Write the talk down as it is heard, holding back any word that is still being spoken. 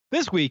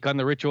This week on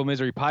the Ritual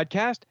Misery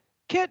podcast,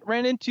 Kent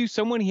ran into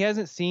someone he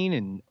hasn't seen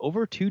in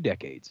over 2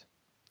 decades.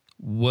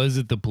 Was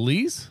it the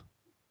police?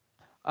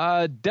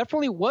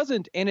 Definitely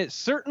wasn't, and it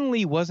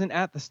certainly wasn't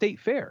at the state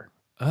fair.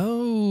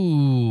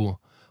 Oh,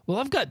 well,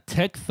 I've got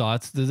tech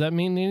thoughts. Does that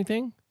mean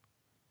anything?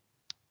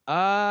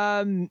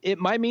 It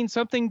might mean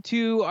something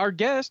to our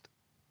guest.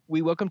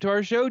 We welcome to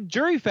our show,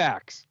 Jury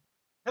Facts.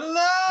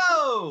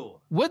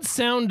 Hello! What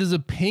sound does a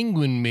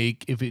penguin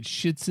make if it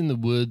shits in the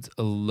woods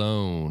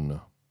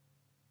alone?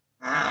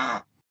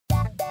 Ah.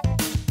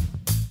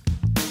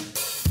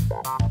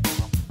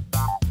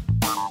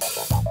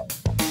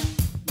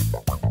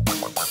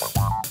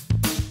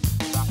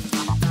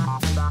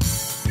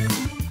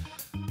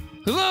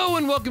 Hello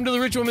and welcome to the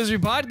Ritual Misery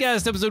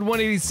Podcast, episode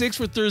 186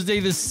 for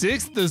Thursday, the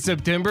 6th of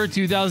September,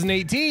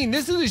 2018.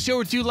 This is a show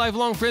where two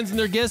lifelong friends and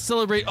their guests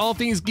celebrate all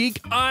things geek.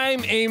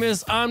 I'm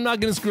Amos. I'm not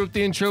going to screw up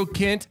the intro.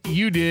 Kent,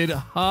 you did.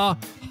 Ha,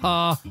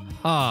 ha,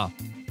 ha.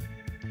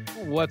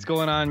 What's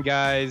going on,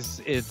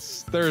 guys?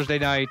 It's Thursday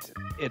night.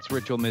 It's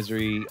Ritual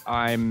Misery.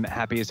 I'm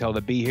happy as hell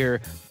to be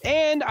here.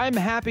 And I'm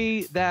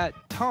happy that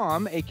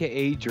Tom,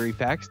 a.k.a. Jury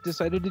Facts,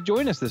 decided to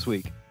join us this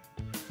week.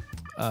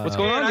 What's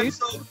going on, dude? I'm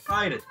so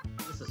excited.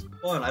 This is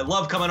fun. I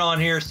love coming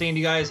on here, seeing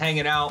you guys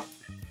hanging out.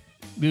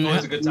 Dude,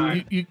 always a good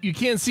time. You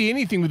can't see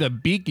anything with a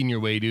beak in your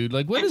way, dude.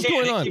 Like, what is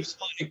going on?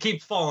 It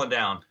keeps falling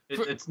down.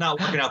 It's not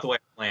working out the way I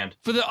planned.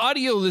 For the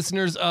audio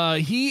listeners,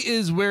 he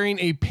is wearing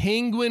a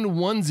penguin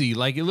onesie.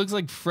 Like, it looks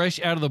like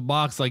fresh out of the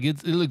box. Like,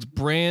 it looks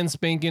brand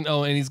spanking.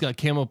 Oh, and he's got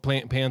camo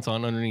pants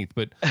on underneath.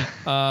 But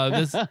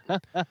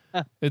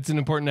it's an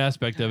important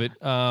aspect of it.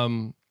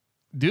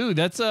 Dude,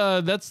 that's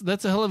a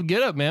hell of a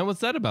get up, man.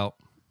 What's that about?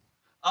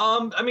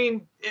 I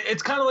mean,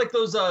 it's kind of like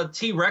those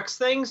T-Rex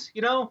things,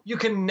 you know? You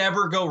can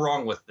never go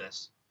wrong with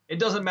this. It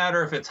doesn't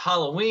matter if it's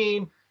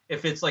Halloween,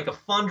 if it's like a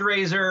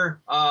fundraiser,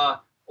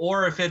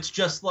 or if it's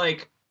just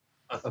like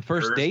a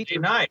first Thursday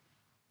date night.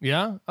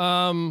 Yeah.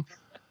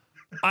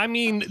 I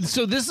mean,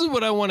 so this is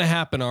what I want to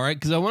happen, all right?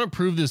 Because I want to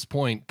prove this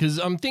point. Because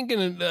I'm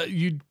thinking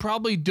you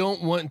probably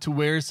don't want to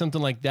wear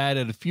something like that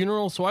at a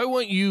funeral. So I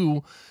want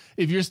you,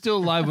 if you're still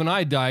alive when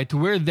I die, to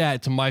wear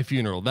that to my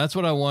funeral. That's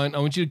what I want. I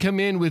want you to come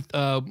in with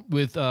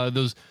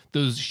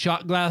those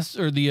shot glass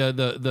or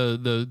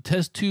the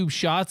test tube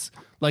shots,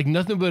 like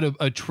nothing but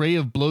a tray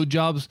of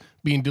blowjobs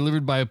being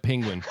delivered by a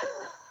penguin.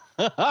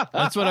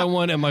 That's what I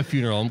want at my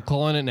funeral. I'm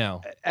calling it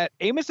now. At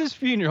Amos's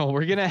funeral,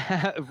 we're gonna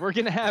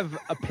have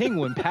a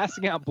penguin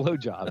passing out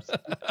blowjobs.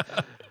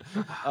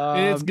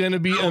 It's gonna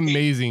be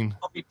amazing.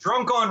 I'll be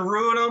drunk on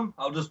ruin them.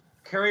 I'll just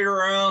carry it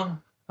around.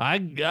 I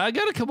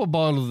got a couple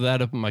bottles of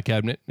that up in my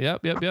cabinet.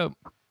 Yep.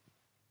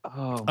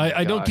 Oh,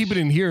 I don't keep it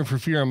in here for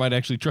fear I might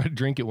actually try to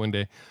drink it one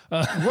day.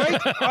 Right?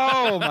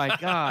 Oh my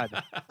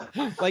God!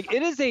 Like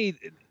it is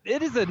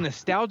a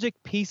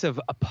nostalgic piece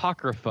of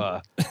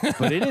apocrypha,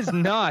 but it is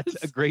not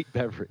a great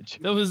beverage.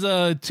 That was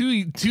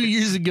 2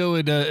 years ago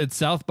at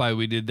South by.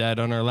 We did that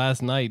on our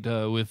last night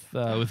with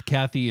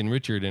Kathy and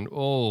Richard, and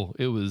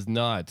it was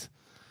not.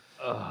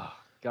 Oh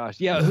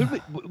gosh, yeah. Who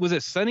was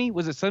it? Sunny?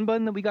 Was it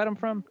Sunbun that we got him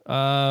from?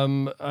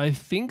 I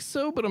think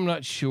so, but I'm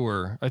not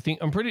sure. I think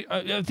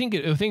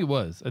it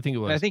was. I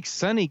think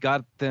Sunny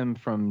got them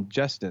from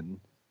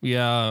Justin.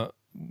 Yeah.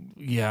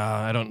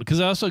 I don't, because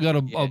I also got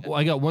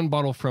I got one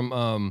bottle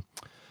from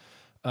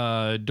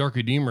Dark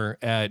Redeemer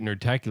at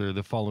Nerdtacular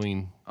the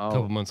following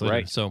couple months later.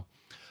 Right. So,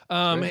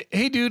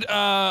 hey, dude,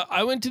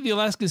 I went to the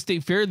Alaska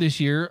State Fair this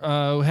year.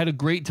 Had a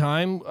great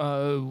time.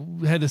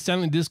 Had the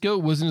silent disco.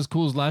 It wasn't as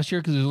cool as last year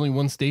because there's only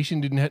one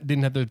station.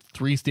 Didn't have the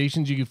 3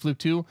 stations you could flip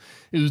to.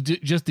 It was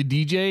just a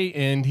DJ,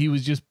 and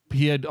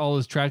he had all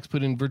his tracks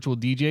put in virtual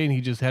DJ, and he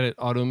just had it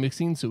auto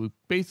mixing. So it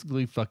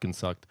basically fucking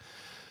sucked.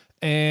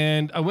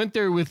 And I went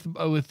there with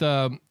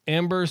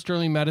Amber,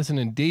 Sterling, Madison,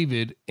 and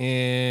David,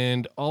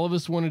 and all of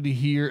us wanted to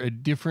hear a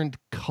different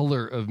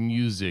color of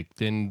music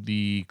than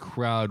the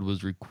crowd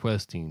was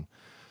requesting.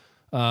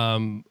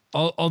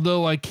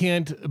 Although I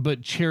can't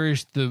but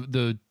cherish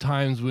the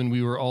times when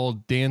we were all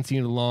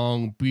dancing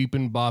along,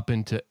 beeping,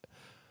 bopping to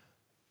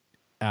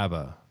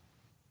ABBA.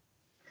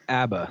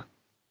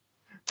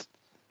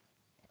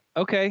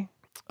 Okay.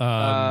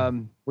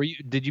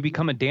 Did you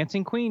become a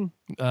dancing queen?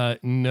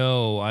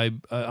 No, I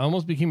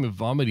almost became a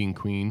vomiting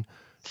queen.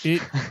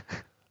 It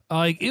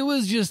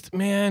was just,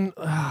 man,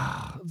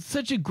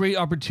 such a great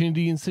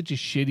opportunity and such a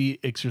shitty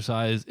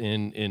exercise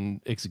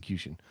in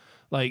execution.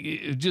 Like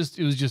it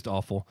was just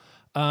awful.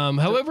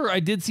 However, I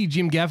did see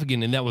Jim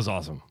Gaffigan, and that was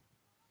awesome.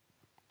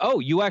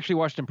 Oh, you actually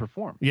watched him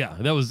perform? Yeah,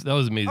 that was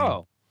amazing.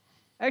 Oh,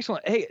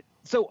 excellent. Hey,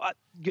 so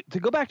to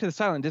go back to the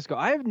silent disco,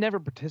 I have never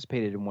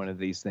participated in one of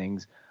these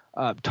things.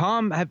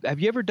 Tom, have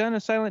you ever done a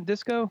silent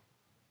disco?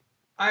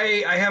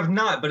 I have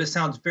not, but it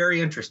sounds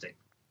very interesting.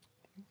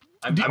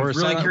 I'm or a really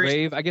silent curious.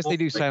 rave? I guess they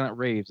do silent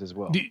raves as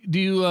well. Do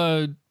you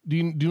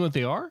know what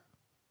they are?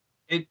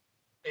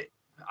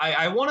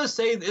 I want to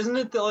say, isn't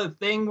it the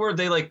thing where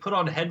they like put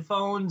on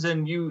headphones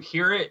and you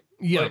hear it,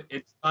 but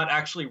it's not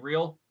actually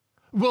real?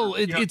 Well,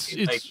 it's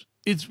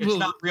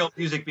not real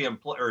music being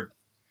played.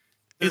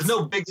 There's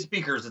no big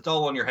speakers. It's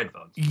all on your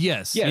headphones.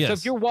 Yes. Yeah. Yes. So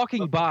if you're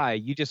walking by,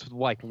 you just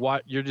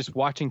you're just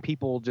watching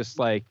people just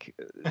like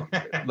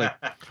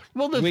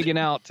well, wigging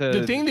out to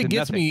the thing that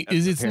gets nothing. me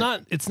is it's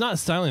not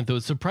silent though.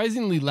 It's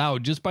surprisingly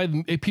loud just by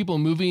the people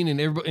moving and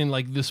everybody and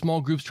like the small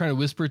groups trying to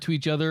whisper to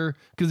each other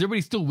because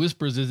everybody still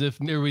whispers as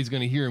if everybody's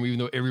going to hear them even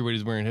though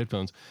everybody's wearing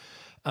headphones.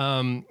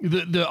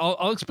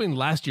 I'll explain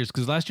last year's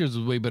because last year's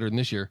was way better than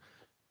this year.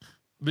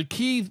 The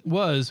key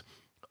was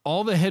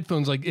all the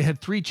headphones, like it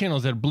had 3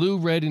 channels, it had blue,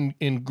 red,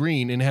 and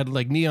green, and it had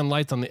like neon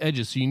lights on the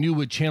edges, so you knew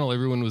what channel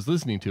everyone was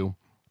listening to.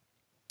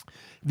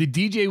 The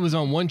DJ was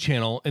on one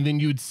channel, and then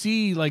you would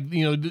see like,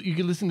 you know, you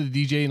could listen to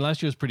the DJ, and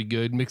last year was pretty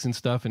good, mixing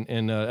stuff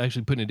and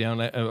actually putting it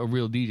down, a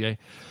real DJ.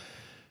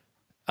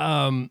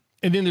 And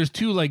then there's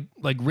 2 like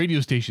radio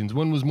stations.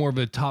 One was more of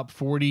a top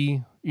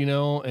 40, you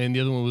know, and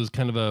the other one was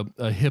kind of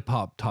a hip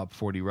hop top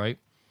 40, right?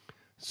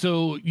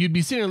 So you'd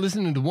be sitting there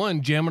listening to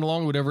one, jamming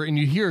along, whatever, and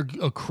you hear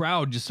a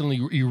crowd just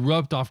suddenly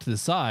erupt off to the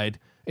side,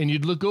 and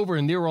you'd look over,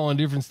 and they were all on a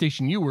different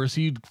station you were,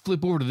 so you'd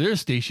flip over to their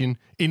station,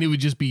 and it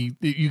would just be,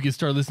 you could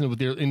start listening with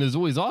their, and it was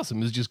always awesome.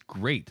 It was just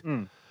great.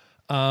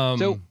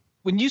 So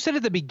when you said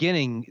at the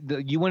beginning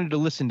that you wanted to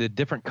listen to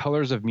different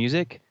colors of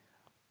music,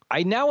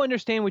 I now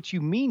understand what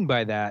you mean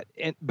by that,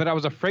 but I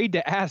was afraid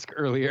to ask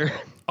earlier.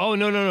 Oh,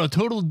 no.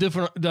 Total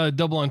different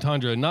double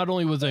entendre. Not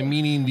only was I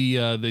meaning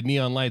the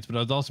neon lights, but I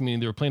was also meaning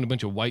they were playing a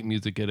bunch of white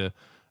music at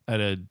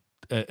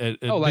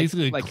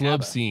basically a club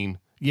ABBA. Scene.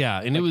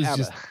 Yeah, and like it was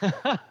ABBA.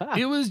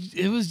 just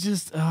it was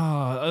just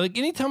like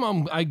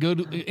anytime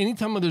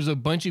anytime there's a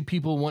bunch of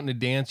people wanting to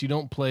dance, you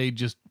don't play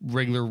just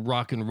regular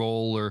rock and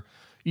roll or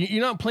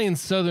you're not playing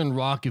southern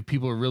rock if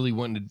people are really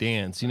wanting to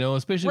dance, you know,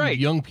 especially with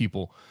young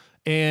people.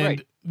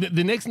 And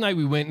the next night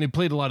we went and they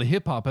played a lot of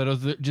hip hop. I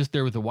was just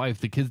there with the wife.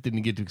 The kids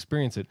didn't get to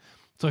experience it.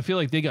 So I feel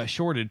like they got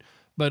shorted.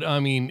 But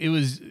I mean, it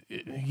was,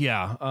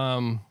 yeah.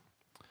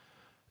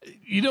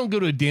 You don't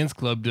go to a dance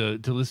club to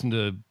listen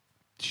to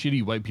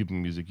shitty white people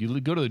music. You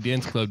go to a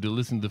dance club to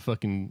listen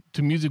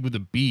to music with a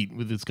beat,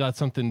 it's got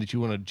something that you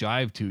want to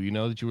jive to, you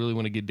know, that you really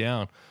want to get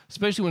down,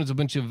 especially when it's a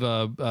bunch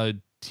of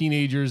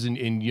teenagers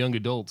and young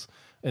adults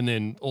and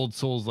then old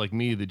souls like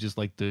me that just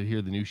like to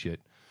hear the new shit.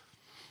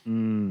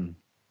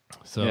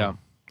 So, yeah.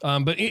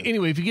 But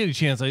anyway, if you get a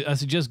chance, I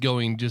suggest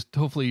going. Just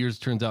hopefully yours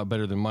turns out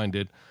better than mine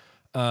did.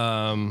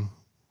 But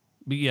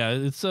yeah,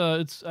 it's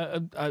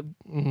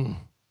Jim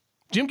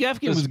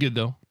Gaffigan was good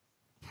though.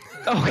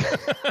 Oh,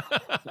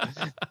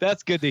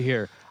 that's good to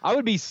hear. I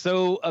would be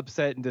so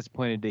upset and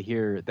disappointed to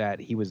hear that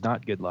he was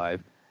not good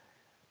live,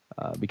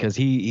 because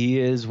he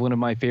is one of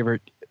my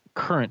favorite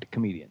current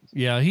comedians.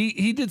 Yeah,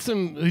 he did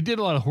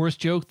a lot of horse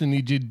jokes, and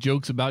he did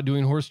jokes about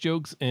doing horse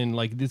jokes, and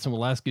like did some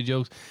Alaska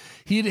jokes.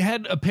 He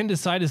had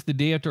appendicitis the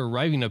day after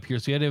arriving up here,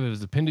 so he had to have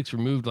his appendix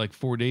removed like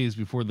 4 days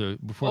before the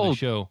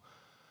show.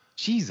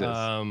 Jesus.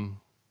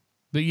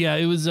 But yeah,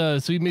 it was so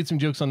he made some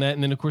jokes on that,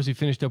 and then of course he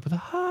finished up with the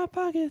hot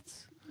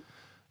pockets.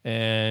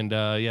 And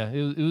yeah,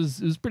 it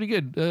was pretty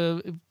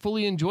good,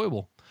 fully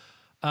enjoyable.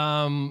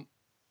 Now,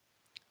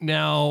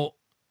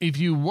 if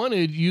you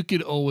wanted, you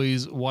could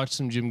always watch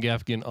some Jim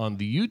Gaffigan on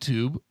the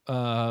YouTube.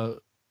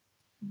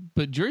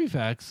 But Jury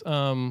Facts,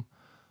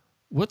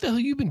 what the hell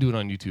you been doing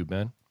on YouTube,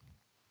 man?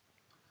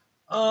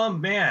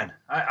 Man,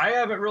 I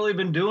haven't really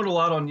been doing a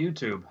lot on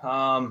YouTube.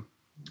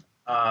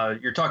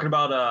 You're talking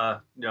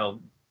about you know,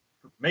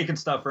 making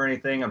stuff or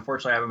anything.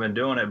 Unfortunately, I haven't been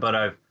doing it, but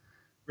I've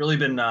really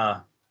been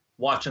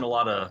watching a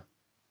lot of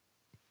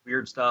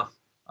weird stuff.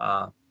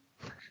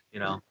 You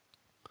know.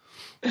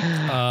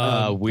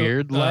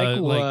 Weird like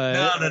what?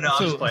 No. I'm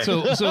just playing.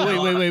 So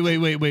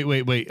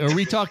wait. Are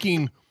we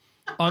talking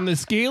on the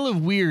scale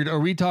of weird? Are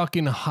we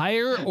talking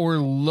higher or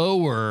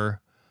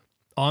lower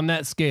on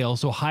that scale?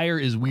 So higher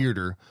is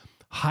weirder.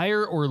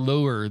 Higher or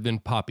lower than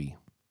Poppy?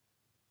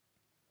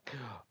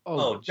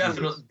 Oh,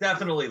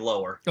 definitely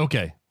lower.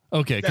 Okay.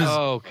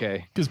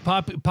 Because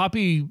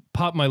Poppy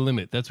popped my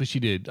limit. That's what she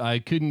did. I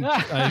couldn't.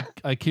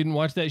 I couldn't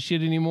watch that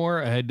shit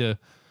anymore. I had to.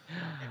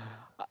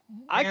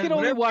 I could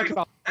only watch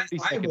about 30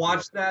 I seconds.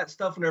 watched that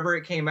stuff whenever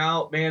it came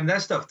out. Man,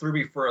 that stuff threw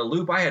me for a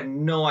loop. I had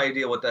no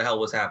idea what the hell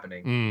was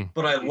happening,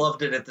 but I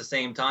loved it at the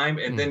same time.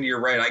 And then you're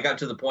right. I got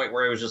to the point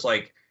where it was just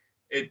like,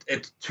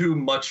 it's too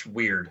much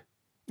weird.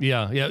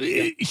 Yeah.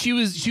 She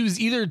was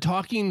either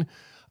talking.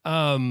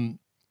 I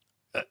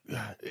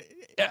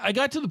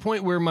got to the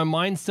point where my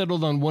mind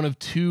settled on one of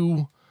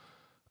two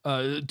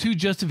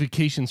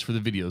justifications for the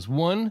videos.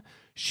 One,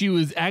 she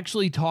was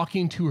actually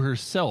talking to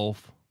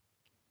herself,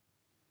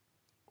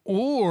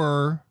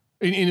 or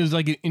and it was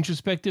like an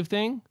introspective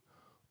thing,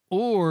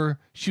 or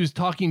she was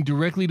talking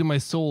directly to my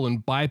soul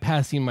and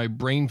bypassing my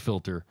brain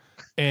filter,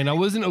 and I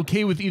wasn't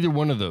okay with either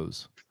one of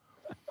those.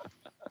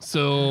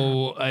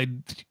 So I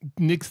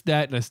nixed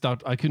that and I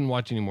stopped. I couldn't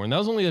watch anymore, and that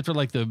was only after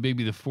like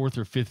maybe the 4th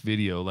or 5th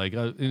video. Like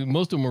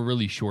most of them were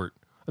really short.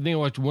 I think I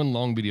watched one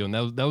long video, and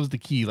that was the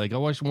key. Like I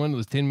watched one that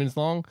was 10 minutes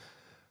long,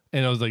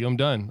 and I was like, I'm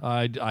done.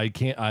 I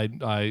can't.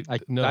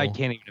 No. I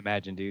can't even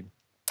imagine, dude.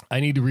 I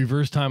need to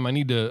reverse time. I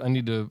need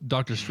to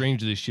Doctor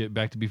Strange this shit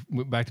back to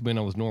when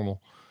I was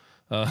normal.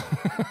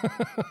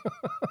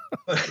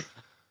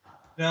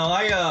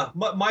 No,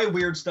 my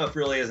weird stuff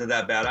really isn't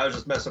that bad. I was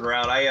just messing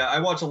around. I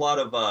watch a lot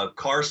of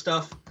car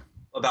stuff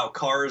about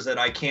cars that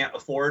I can't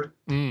afford.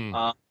 You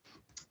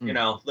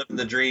know, living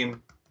the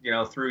dream, you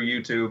know, through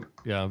YouTube.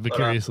 Yeah,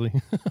 vicariously.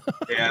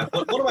 Yeah,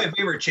 one of my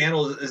favorite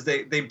channels is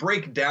they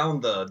break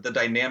down the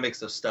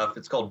dynamics of stuff.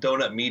 It's called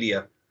Donut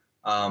Media.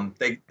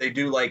 They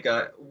do like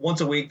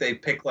once a week they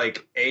pick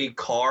like a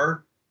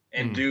car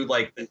and do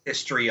like the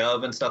history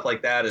of and stuff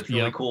like that. It's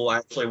really cool. I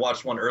actually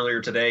watched one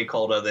earlier today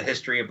called The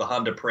History of the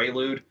Honda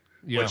Prelude,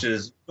 which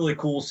is really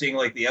cool, seeing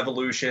like the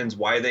evolutions,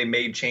 why they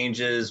made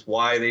changes,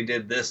 why they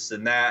did this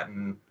and that,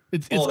 and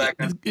all that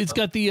kind of stuff. It's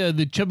got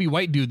the chubby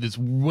white dude that's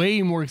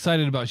way more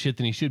excited about shit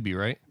than he should be,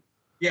 right?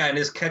 Yeah, and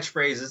his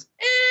catchphrase is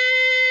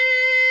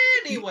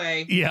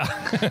anyway. Yeah.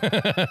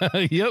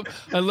 Yep.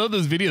 I love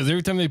those videos.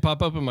 Every time they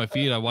pop up in my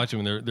feed, I watch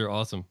them and they're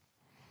awesome.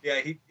 Yeah,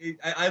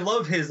 I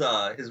love his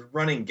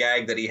running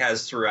gag that he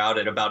has throughout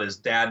it about his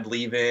dad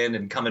leaving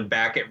and coming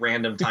back at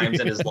random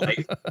times in his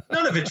life.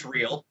 None of it's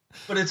real,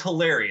 but it's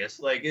hilarious.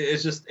 Like,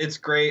 it's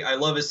great. I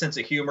love his sense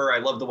of humor. I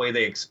love the way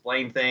they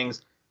explain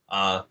things.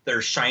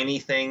 There's shiny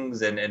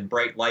things and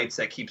bright lights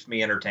that keeps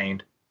me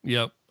entertained.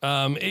 Yep.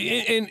 And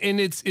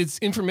it's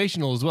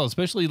informational as well,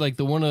 especially like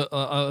the one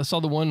I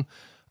saw the one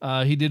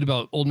he did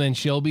about Old Man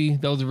Shelby.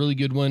 That was a really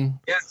good one.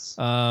 Yes.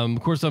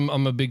 Of course,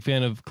 I'm a big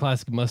fan of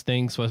classic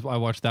Mustangs, so I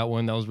watched that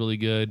one. That was really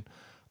good.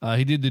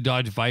 He did the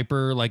Dodge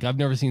Viper. Like, I've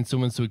never seen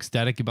someone so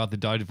ecstatic about the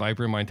Dodge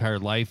Viper in my entire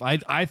life.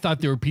 I thought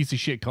they were piece of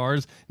shit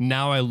cars.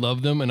 Now I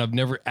love them, and I've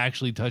never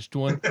actually touched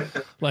one.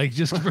 Like,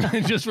 just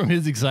from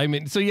his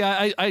excitement. So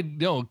yeah, I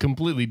know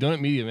completely.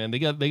 Donut Media, man.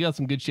 They got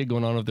some good shit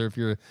going on up there.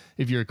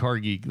 If you're a car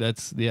geek,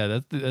 that's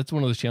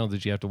one of those channels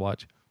that you have to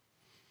watch.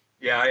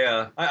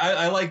 Yeah,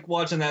 I like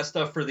watching that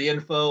stuff for the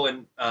info,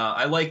 and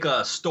I like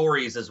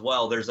stories as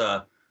well. There's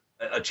a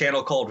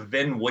channel called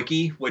Vin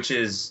Wiki, which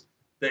is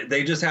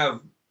they just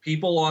have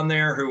people on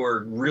there who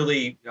are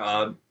really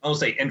I won't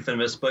say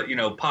infamous, but you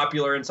know,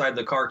 popular inside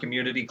the car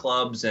community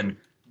clubs and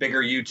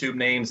bigger YouTube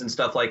names and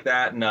stuff like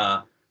that. And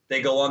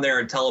they go on there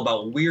and tell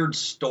about weird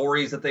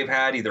stories that they've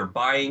had, either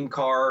buying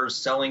cars,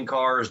 selling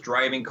cars,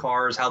 driving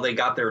cars, how they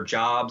got their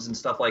jobs and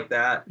stuff like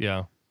that.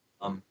 Yeah.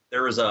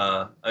 There was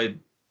a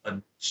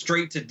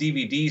straight to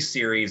DVD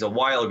series a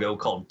while ago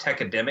called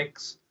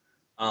Techademics,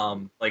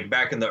 like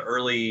back in the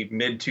early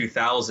mid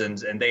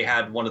 2000s, and they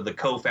had one of the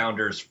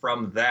co-founders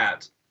from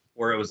that,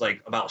 where it was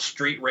like about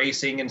street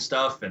racing and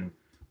stuff, and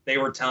they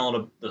were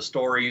telling the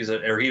stories,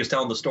 or he was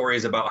telling the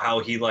stories about how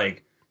he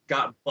like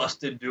got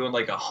busted doing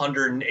like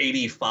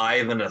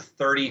 185 and a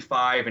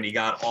 35, and he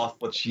got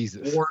off with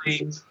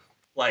warnings.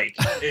 Like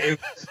it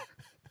was,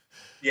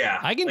 yeah,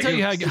 I can tell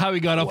you how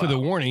he got off with a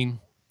warning.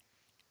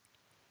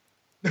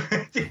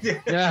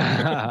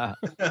 Yeah.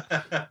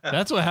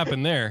 That's what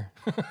happened there.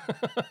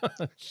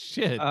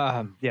 Shit.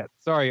 Yeah.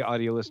 Sorry,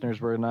 audio listeners.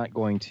 We're not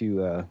going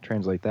to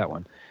translate that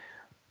one.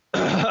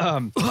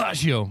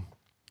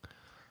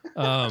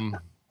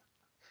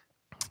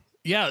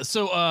 Yeah.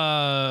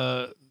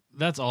 So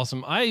that's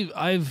awesome.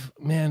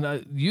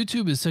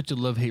 YouTube is such a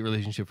love-hate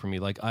relationship for me.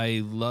 Like,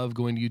 I love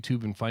going to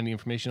YouTube and finding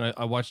information.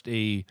 I watched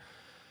a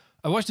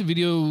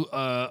video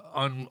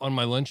on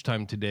my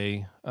lunchtime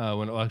today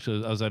when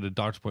actually I was at a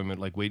doctor's appointment,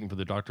 like waiting for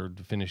the doctor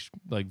to finish,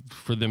 like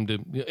for them to.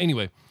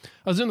 Anyway,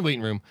 I was in the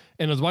waiting room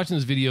and I was watching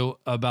this video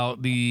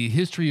about the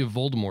history of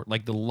Voldemort,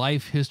 like the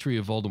life history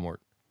of Voldemort,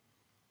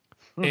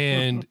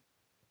 and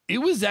it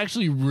was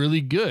actually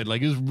really good.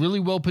 Like, it was really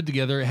well put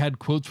together. It had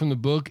quotes from the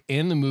book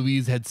and the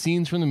movies, had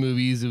scenes from the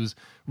movies. It was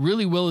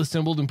really well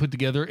assembled and put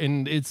together,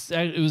 and it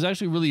was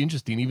actually really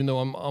interesting. Even though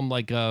I'm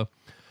like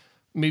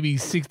maybe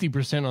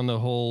 60% on the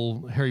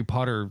whole Harry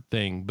Potter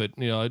thing, but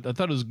you know, I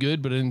thought it was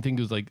good, but I didn't think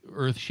it was like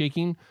earth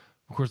shaking.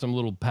 Of course, I'm a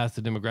little past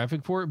the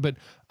demographic for it, but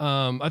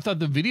I thought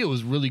the video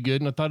was really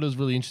good, and I thought it was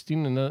really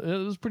interesting, and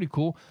it was pretty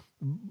cool.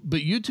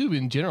 But YouTube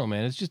in general,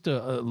 man, it's just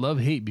a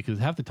love-hate, because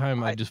half the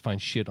time I just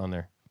find shit on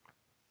there.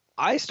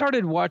 I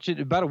started watching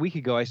about a week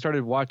ago. I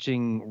started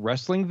watching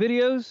wrestling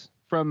videos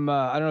from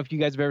I don't know if you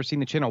guys have ever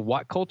seen the channel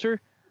What Culture.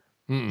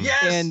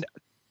 Yes. And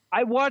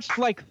I watched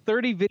like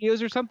 30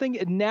 videos or something,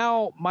 and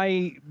now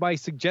my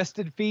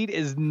suggested feed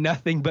is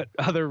nothing but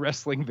other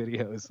wrestling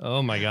videos.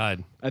 Oh my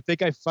god! I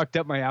think I fucked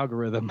up my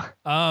algorithm.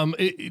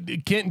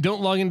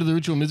 Don't log into the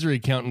Ritual Misery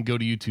account and go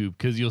to YouTube,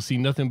 because you'll see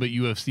nothing but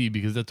UFC,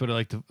 because that's what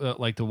I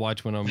like to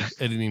watch when I'm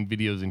editing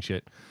videos and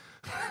shit.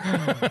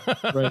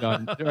 Right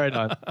on.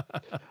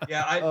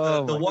 Yeah,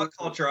 the What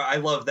Culture, I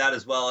love that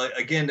as well.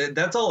 Again,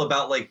 that's all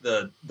about like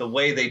the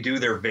way they do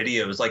their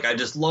videos. Like, I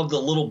just love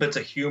the little bits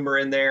of humor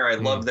in there. I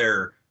love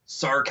their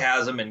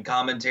sarcasm and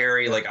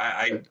commentary. Like,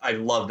 I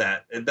love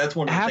that. That's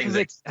one of the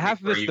things.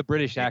 Half of it's the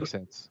British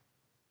accents.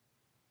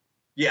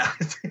 Yeah.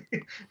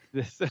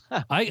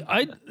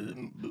 I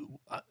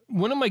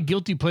one of my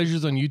guilty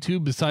pleasures on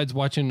YouTube, besides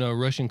watching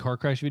Russian car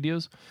crash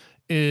videos,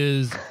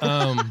 is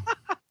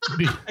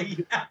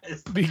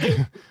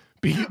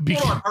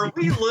Hold on, are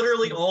we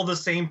literally all the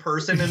same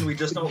person and we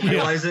just don't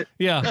realize it?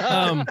 Yeah.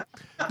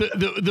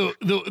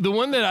 The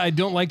one that I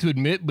don't like to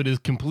admit, but is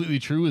completely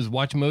true, is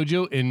Watch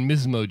Mojo and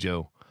Ms.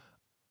 Mojo.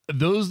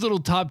 Those little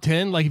top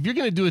 10, like if you're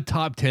gonna do a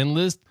top 10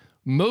 list,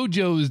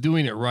 Mojo is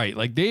doing it right.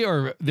 Like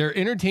they're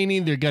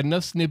entertaining. They've got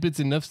enough snippets,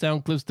 enough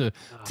sound clips to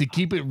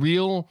keep it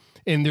real,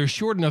 and they're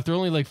short enough. They're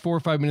only like 4 or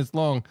 5 minutes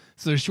long,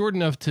 so they're short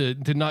enough to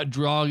not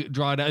draw it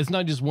out. It's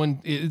not just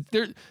one.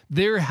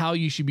 They're how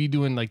you should be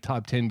doing like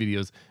top 10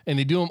 videos, and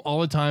they do them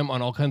all the time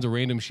on all kinds of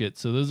random shit.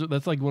 So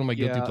that's like one of my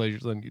guilty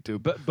pleasures on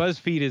YouTube. But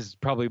BuzzFeed is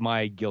probably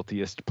my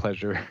guiltiest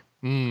pleasure.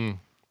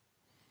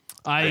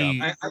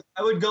 I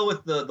would go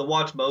with the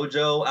Watch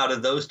Mojo out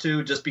of those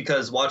two, just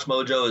because Watch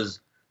Mojo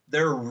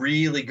they're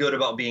really good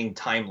about being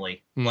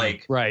timely.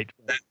 Like, right.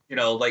 That,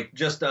 like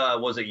just,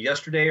 was it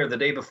yesterday or the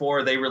day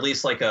before, they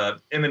released like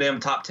a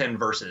Eminem top 10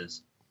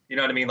 verses. You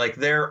know what I mean? Like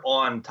they're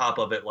on top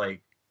of it.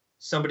 Like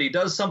somebody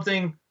does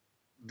something,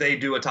 they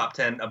do a top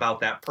 10 about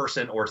that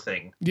person or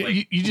thing. Yeah,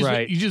 like, you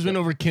just went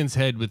over Kent's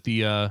head with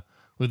the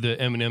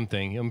Eminem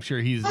thing. I'm sure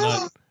he's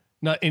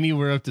not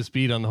anywhere up to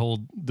speed on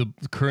the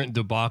current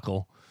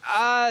debacle.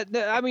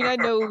 I mean, I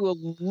know a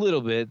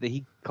little bit that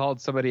he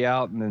called somebody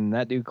out, and then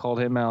that dude called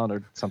him out,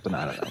 or something.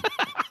 I don't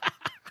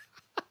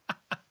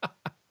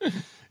know.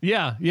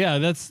 yeah,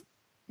 that's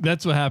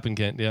what happened,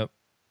 Kent. Yep.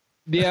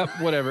 Yeah,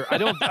 whatever.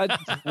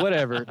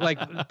 Whatever. Like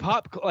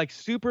like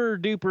super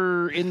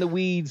duper in the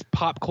weeds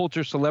pop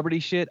culture celebrity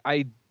shit.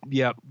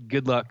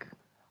 Good luck.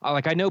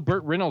 I know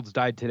Burt Reynolds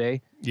died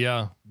today.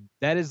 Yeah.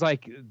 That is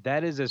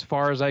as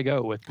far as I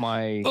go with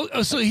my.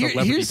 So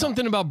here's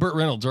something about Burt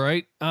Reynolds. All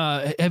right,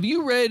 have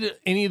you read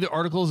any of the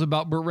articles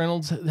about Burt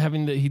Reynolds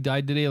he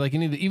died today? Like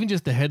even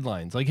just the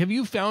headlines. Like, have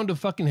you found a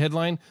fucking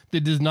headline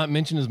that does not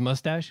mention his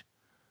mustache?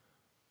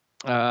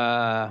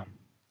 I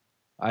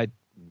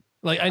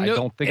know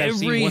don't think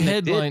every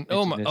headline.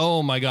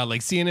 Oh my god! Like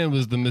CNN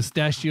was the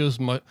mustachioed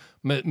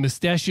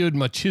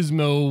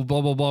machismo,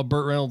 blah blah blah.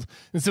 Burt Reynolds,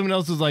 and someone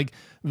else was like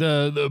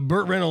the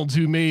Burt Reynolds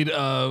who made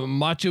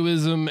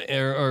machoism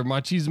or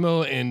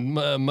machismo and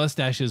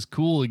mustaches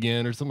cool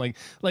again, or something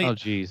like. Oh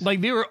jeez!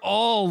 Like they were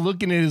all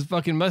looking at his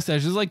fucking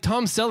mustache. It's like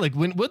Tom Selleck.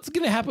 What's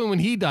gonna happen when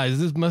he dies? Is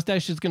this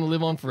mustache just gonna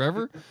live on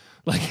forever?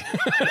 Like,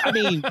 I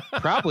mean,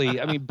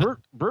 probably. I mean, Burt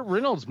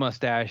Reynolds'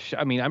 mustache.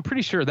 I mean, I'm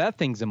pretty sure that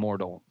thing's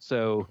immortal.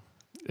 So.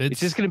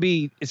 It's just gonna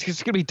be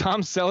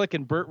Tom Selleck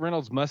and Burt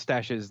Reynolds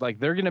mustaches. Like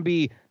they're gonna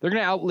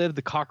outlive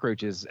the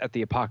cockroaches at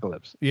the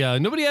apocalypse. Yeah,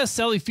 nobody asked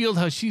Sally Field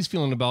how she's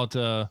feeling about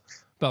Burt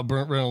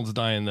Reynolds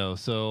dying though.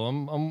 So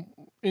I'm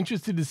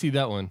interested to see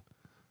that one.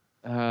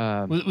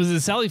 Was it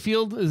Sally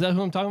Field? Is that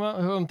who I'm talking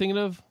about? Who I'm thinking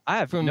of? I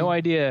have no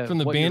idea. From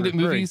the Bandit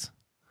movies,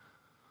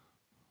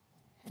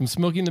 from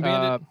Smokey and the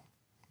Bandit.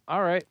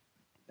 All right.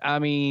 I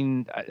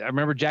mean, I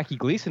remember Jackie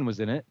Gleason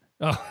was in it.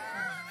 Oh.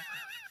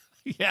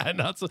 Yeah,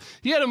 not so.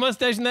 He had a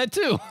mustache in that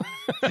too.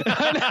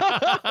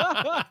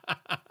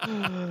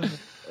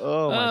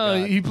 Oh my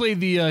god! He played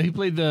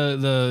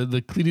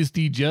the Cletus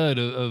D. Judd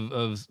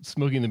of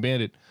Smokey and the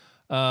Bandit.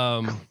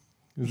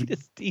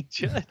 Cletus D.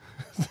 Judd.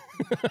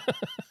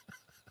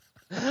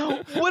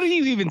 What are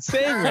you even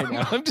saying right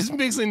now? I'm just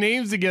mixing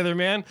names together,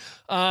 man.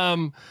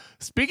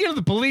 Speaking of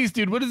the police,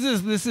 dude, what is this?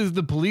 This is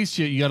the police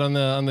shit you got on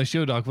the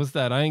show, Doc. What's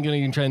that? I ain't gonna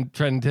even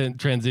try and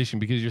transition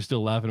because you're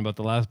still laughing about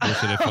the last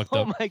bullshit I fucked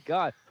up. Oh my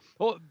god.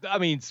 Well, I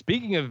mean,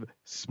 speaking of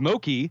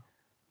Smokey,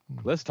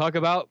 let's talk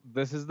about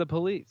This Is the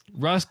Police.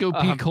 Roscoe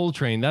P.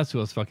 Coltrane. That's who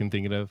I was fucking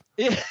thinking of.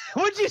 Yeah.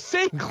 What'd you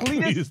say,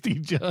 Cletus D.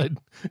 Judd?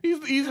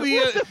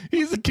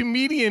 He's a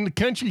comedian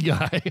country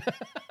guy.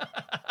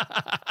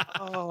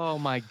 Oh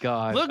my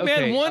god! Look,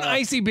 man, one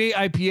Icy Bay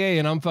IPA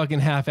and I'm fucking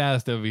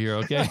half-assed over here.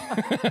 Okay.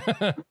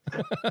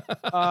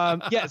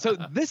 Yeah. So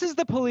This Is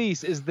the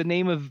Police is the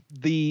name of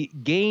the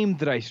game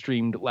that I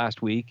streamed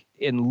last week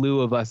in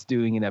lieu of us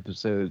doing an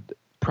episode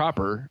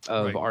proper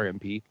of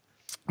RMP.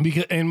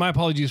 And my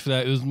apologies for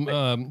that. It was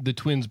the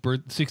twins'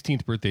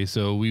 16th birthday,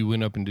 so we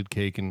went up and did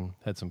cake and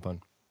had some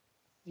fun.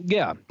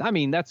 Yeah, I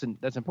mean that's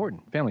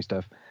important, family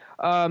stuff.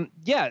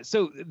 Yeah,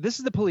 so This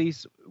Is the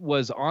Police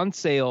was on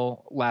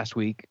sale last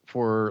week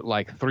for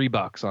like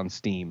 $3 on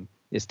Steam.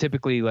 It's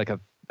typically like a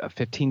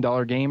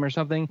 $15 game or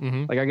something.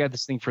 Mm-hmm. Like I got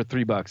this thing for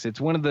 $3.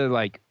 It's one of the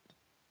like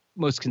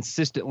most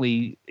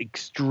consistently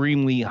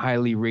extremely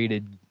highly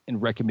rated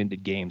and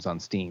recommended games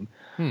on Steam.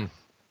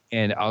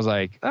 And I was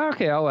like,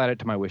 okay, I'll add it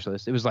to my wish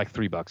list. It was like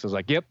 $3. I was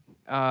like, yep,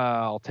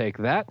 I'll take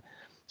that.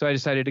 So I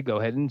decided to go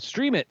ahead and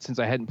stream it since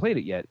I hadn't played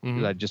it yet.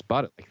 Mm-hmm. I just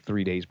bought it like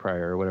 3 days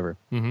prior or whatever.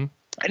 Mm-hmm.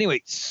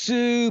 Anyway,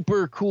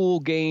 super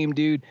cool game,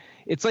 dude.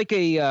 It's like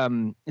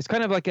it's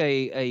kind of like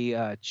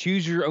a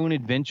choose your own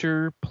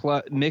adventure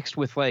mixed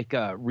with like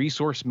a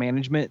resource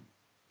management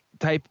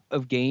type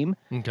of game.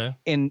 Okay.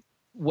 And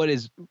what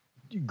is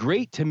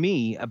great to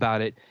me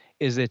about it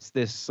is it's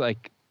this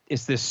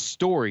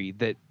story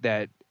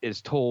that is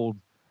told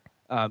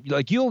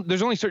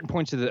there's only certain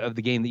points of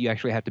the game that you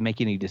actually have to make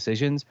any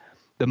decisions.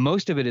 The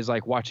most of it is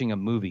like watching a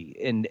movie,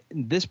 and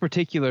this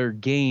particular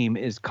game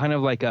is kind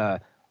of like a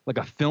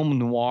film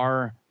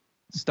noir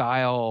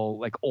style,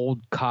 like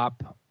old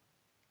cop,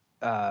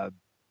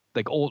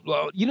 like old,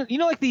 well,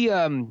 like the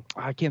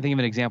I can't think of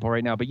an example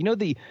right now, but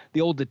the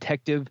old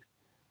detective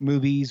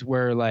movies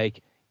where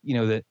like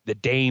the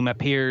dame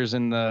appears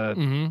in the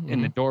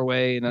in the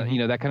doorway and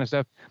that kind of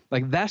stuff.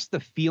 Like that's the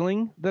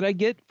feeling that I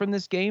get from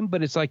this game,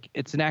 but it's like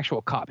it's an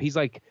actual cop. He's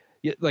like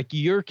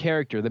your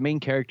character, the main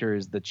character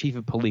is the chief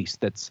of police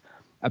that's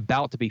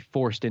about to be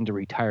forced into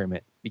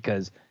retirement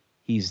because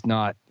he's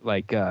not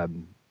like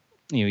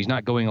he's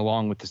not going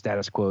along with the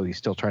status quo. He's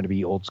still trying to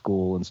be old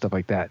school and stuff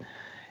like that.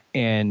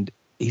 And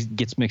he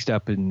gets mixed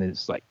up in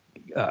this like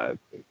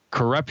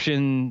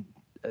corruption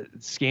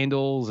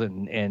scandals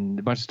and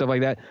a bunch of stuff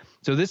like that.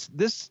 So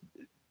this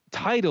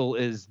title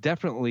is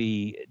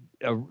definitely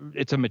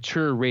it's a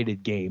mature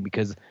rated game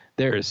because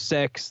there is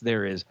sex,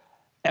 there is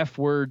F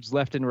words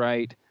left and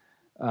right,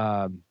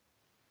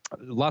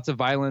 lots of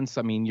violence.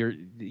 I mean,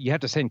 you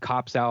have to send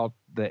cops out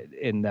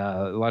and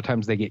a lot of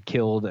times they get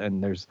killed,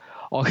 and there's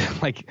all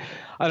like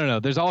I don't know.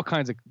 There's all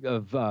kinds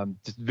of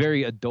just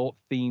very adult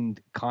themed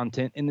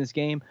content in this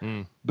game,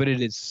 but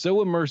it is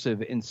so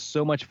immersive and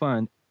so much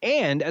fun.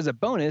 And as a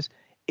bonus,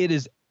 it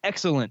is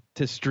excellent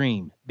to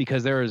stream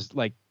because there's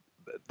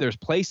there's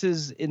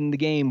places in the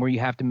game where you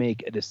have to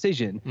make a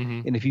decision,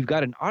 and if you've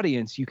got an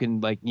audience, you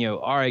can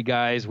all right,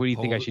 guys, what do you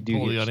think I should do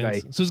here?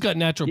 So it's got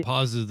natural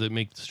pauses that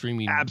make the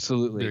streaming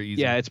absolutely very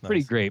easy. Yeah, it's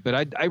pretty great.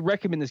 But I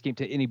recommend this game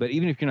to anybody,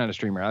 even if you're not a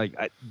streamer.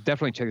 I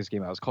definitely check this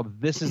game out. It's called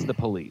This Is the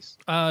Police.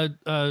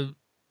 Dom,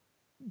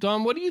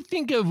 what do you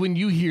think of when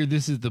you hear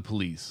This Is the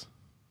Police?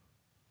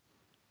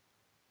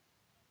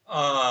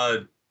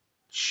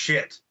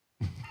 Shit.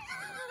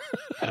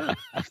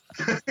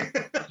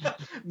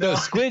 No,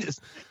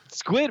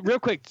 Squid, real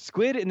quick.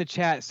 Squid in the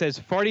chat says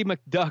Farty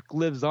McDuck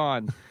lives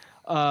on.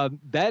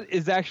 That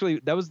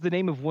was the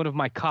name of one of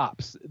my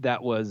cops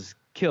that was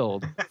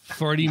killed.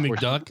 Farty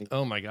McDuck.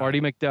 Oh my god. Farty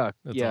McDuck.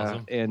 That's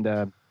awesome.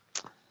 And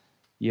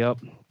yep.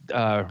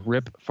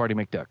 Rip Farty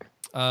McDuck.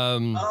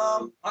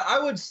 I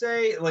would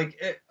say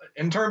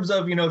in terms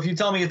of if you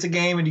tell me it's a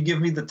game and you give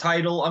me the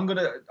title, I'm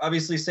gonna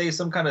obviously say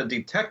some kind of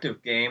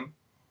detective game,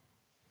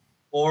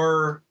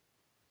 or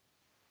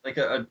like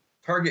a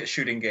target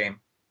shooting game.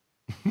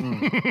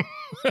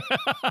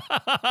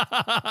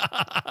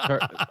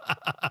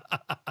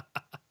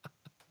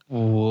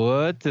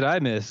 What did I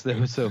miss? That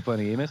was so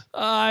funny, Amos.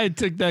 I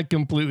took that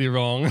completely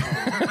wrong.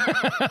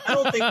 I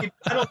don't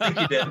think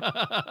you did.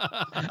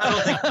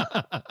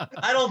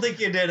 I don't think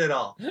you did at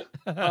all.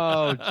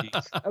 Oh,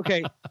 jeez.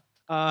 Okay.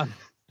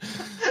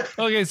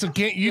 Okay, so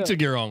you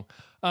took it wrong.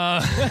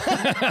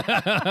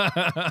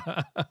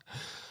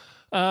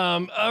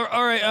 All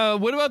right.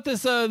 What about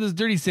this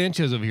Dirty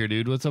Sanchez over here,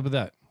 dude? What's up with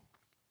that?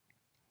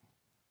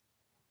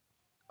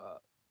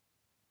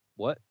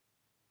 What?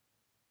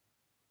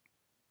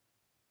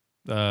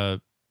 Who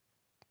are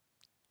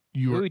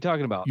we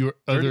talking about? Your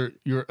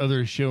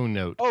other show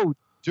note. Oh,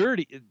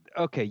 dirty.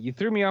 Okay, you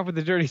threw me off with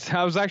the dirty.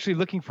 I was actually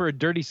looking for a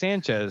Dirty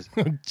Sanchez.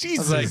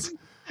 Jesus.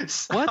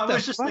 What I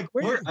was just fuck?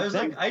 like, I was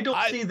like, I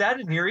don't see that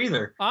in here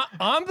either.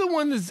 I'm the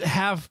one that's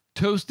half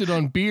toasted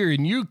on beer,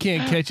 and you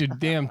can't catch a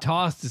damn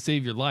toss to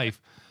save your life.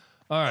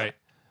 All right.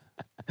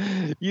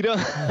 You don't.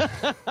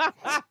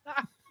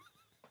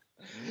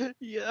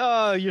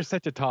 Oh, you're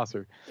such a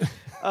tosser.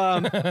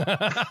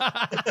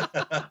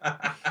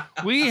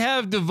 We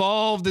have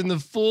devolved in the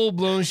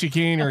full-blown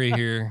chicanery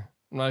here.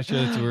 I'm not sure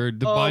that's the word.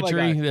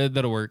 Debauchery.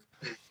 That'll work.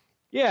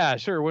 Yeah,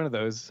 sure. One of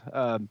those.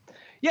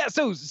 Yeah,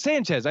 so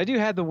Sanchez. I do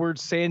have the word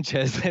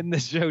Sanchez in the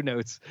show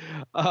notes.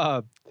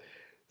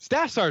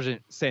 Staff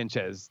Sergeant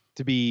Sanchez,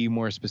 to be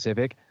more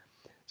specific.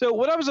 So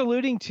what I was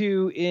alluding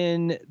to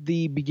in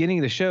the beginning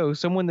of the show,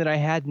 someone that I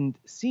hadn't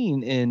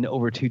seen in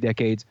over 2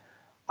 decades,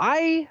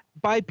 I,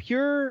 by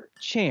pure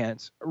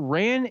chance,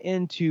 ran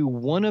into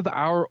one of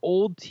our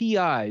old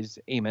TIs,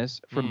 Amos,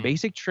 from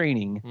basic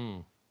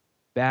training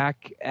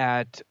back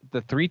at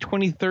the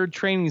 323rd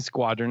Training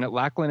Squadron at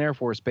Lackland Air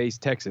Force Base,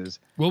 Texas.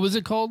 What was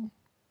it called?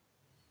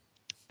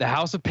 The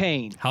House of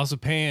Pain. House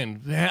of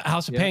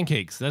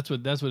Pancakes. That's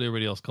what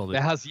everybody else called it.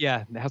 The House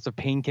of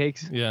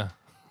Pancakes. Yeah.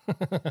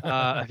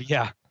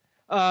 Yeah.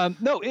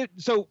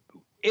 So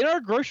in our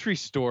grocery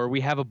store,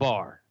 we have a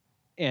bar.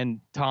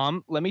 And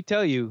Tom, let me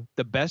tell you,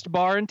 the best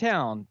bar in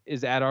town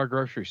is at our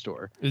grocery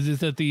store. Is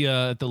this at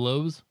the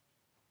Lowe's?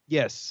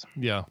 Yes.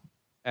 Yeah.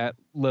 At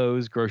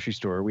Lowe's grocery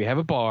store. We have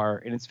a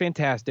bar, and it's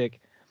fantastic.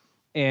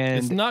 And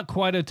it's not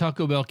quite a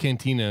Taco Bell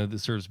cantina that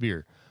serves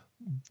beer,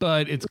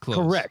 but it's close.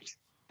 Correct.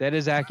 That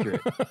is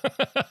accurate.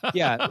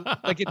 Yeah,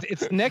 like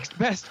it's next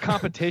best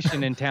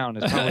competition in town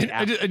is probably.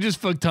 I just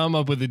fucked Tom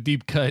up with a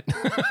deep cut.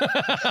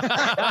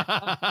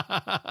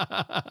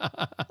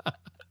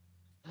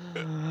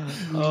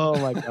 Oh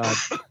my god,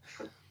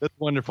 that's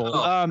wonderful.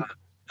 That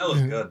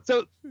was good.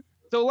 So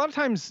a lot of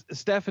times,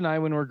 Steph and I,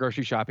 when we're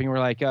grocery shopping, we're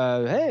like,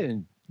 "Hey,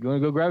 you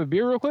want to go grab a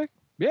beer real quick?"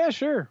 Yeah,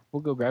 sure.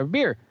 We'll go grab a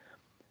beer.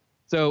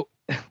 So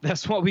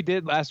that's what we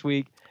did last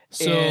week.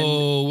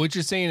 So what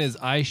you're saying is,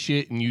 I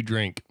shit and you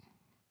drink.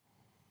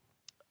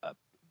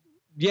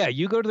 Yeah,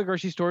 you go to the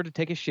grocery store to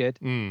take a shit.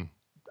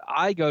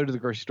 I go to the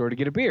grocery store to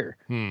get a beer.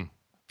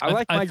 I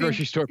like my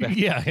grocery store better.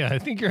 Yeah. I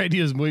think your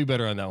idea is way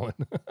better on that one.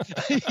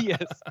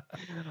 Yes.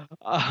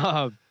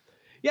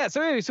 Yeah.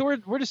 So anyway, so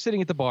we're just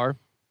sitting at the bar,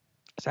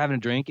 just having a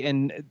drink,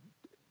 and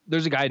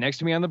there's a guy next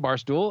to me on the bar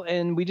stool,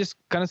 and we just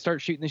kind of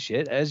start shooting the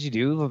shit as you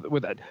do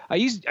with that. I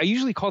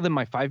usually call them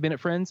my 5-minute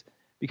friends,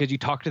 because you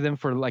talk to them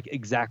for like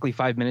exactly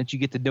 5 minutes. You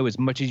get to know as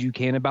much as you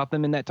can about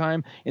them in that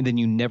time, and then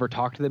you never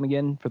talk to them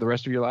again for the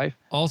rest of your life.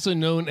 Also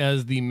known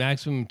as the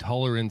maximum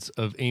tolerance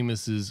of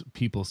Amos's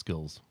people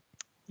skills.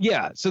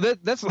 Yeah, so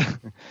that's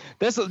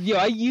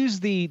I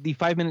use the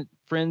 5-minute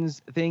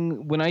friends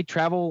thing when I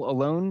travel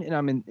alone and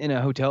I'm in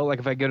a hotel. Like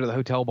if I go to the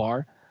hotel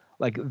bar,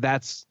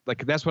 that's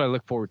what I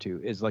look forward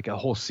to, is like a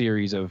whole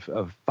series of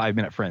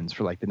 5-minute friends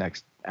for like the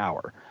next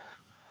hour.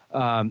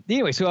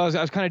 Anyway, so I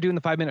was kind of doing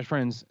the 5-minute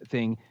friends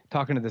thing,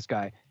 talking to this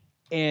guy,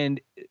 and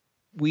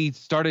we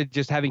started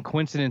just having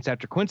coincidence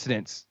after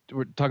coincidence.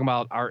 We're talking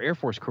about our Air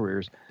Force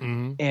careers,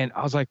 and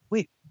I was like,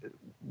 wait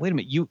a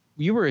minute,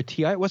 you were a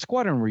TI? What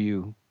squadron were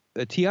you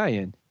a TI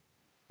in?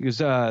 He goes,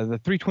 the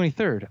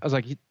 323rd. I was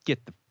like, get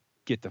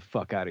the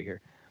fuck out of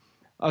here.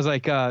 I was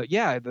like,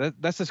 yeah,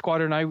 that's the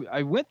squadron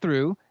I went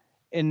through,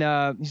 and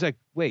he's like,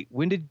 wait,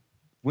 when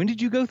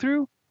did you go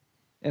through?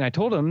 And I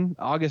told him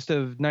August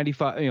of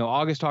 95,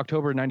 August,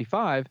 October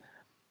 95.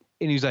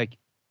 And he's like,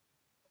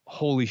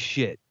 holy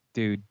shit,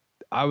 dude.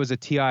 I was a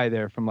TI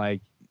there from I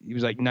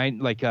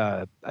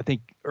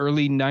think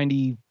early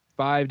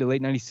 95 to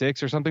late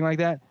 96 or something like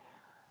that.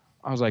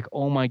 I was like,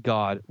 oh my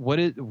God, what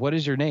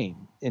is your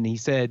name? And he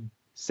said,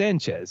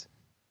 Sanchez.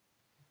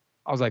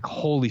 I was like,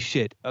 holy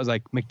shit. I was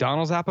like,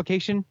 McDonald's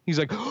application? He's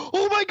like,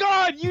 oh my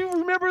God, you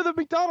remember the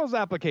McDonald's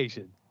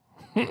application?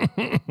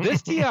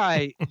 This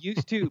TI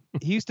used to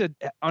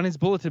on his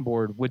bulletin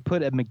board would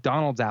put a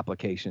McDonald's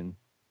application,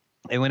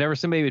 and whenever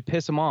somebody would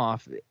piss him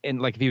off,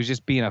 and like if he was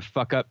just being a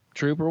fuck up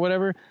troop or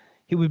whatever,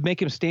 he would make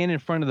him stand in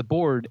front of the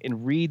board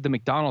and read the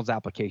McDonald's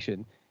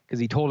application, because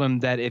he told him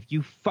that if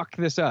you fuck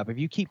this up, if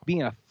you keep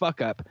being a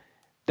fuck up,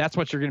 that's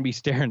what you're going to be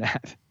staring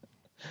at.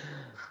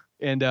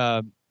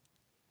 And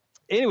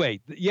anyway,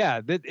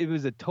 yeah, it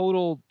was a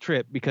total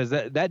trip, because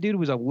that dude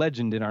was a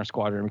legend in our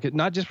squadron, because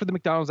not just for the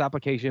McDonald's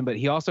application, but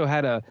he also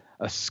had a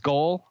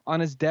skull on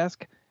his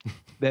desk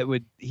that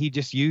he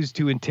just used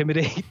to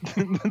intimidate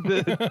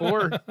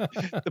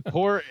the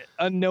poor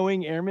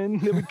unknowing airmen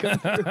that would come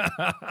through.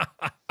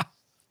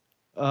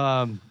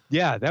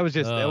 Yeah, that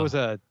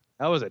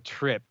was a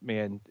trip,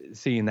 man,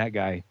 seeing that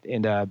guy.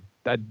 And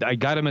I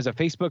got him as a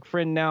Facebook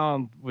friend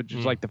now, which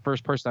is like the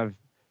first person I've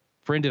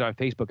friended on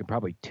Facebook in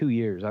probably 2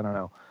 years. I don't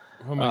know.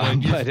 Oh my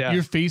God!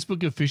 You're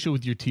Facebook official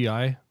with your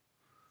TI?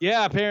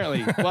 Yeah,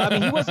 apparently. Well, I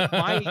mean, he wasn't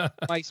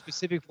my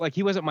specific, like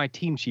he wasn't my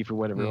team chief or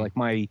whatever, like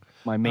my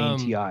main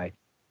TI.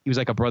 He was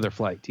like a brother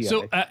flight TI.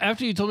 So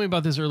after you told me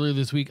about this earlier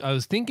this week, I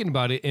was thinking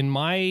about it, and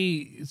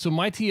my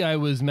TI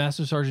was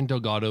Master Sergeant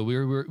Delgado.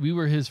 We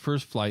were his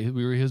first flight.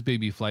 We were his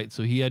baby flight,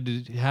 so he had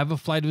to have a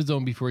flight of his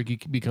own before he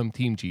could become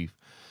team chief.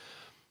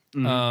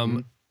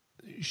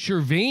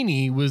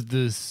 Shervany was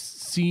the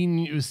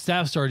senior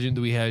staff sergeant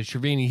that we had.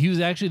 Shervany, he was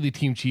actually the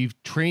team chief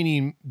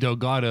training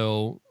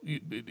Delgado,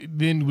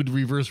 then would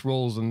reverse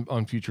roles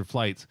on future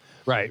flights.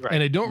 Right.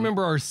 And I don't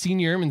remember our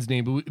senior airman's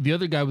name, but the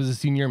other guy was a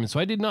senior airman. So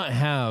I did not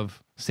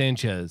have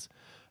Sanchez.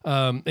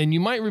 And you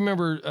might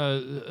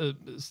remember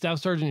Staff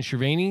Sergeant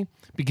Shervany,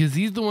 because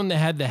he's the one that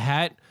had the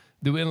hat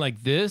that went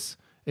like this,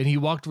 and he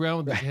walked around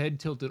with his head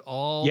tilted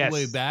all the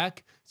way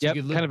back. So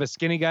yep, kind of a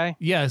skinny guy.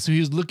 Yeah, so he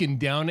was looking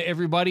down at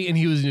everybody, and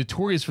he was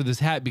notorious for this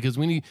hat, because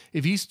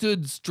if he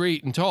stood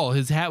straight and tall,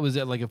 his hat was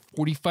at like a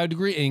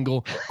 45-degree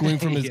angle, going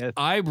from his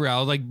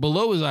eyebrows, like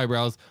below his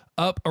eyebrows,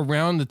 up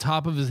around the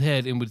top of his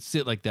head, and would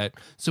sit like that.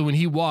 So when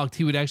he walked,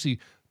 he would actually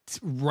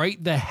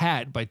right the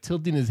hat by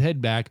tilting his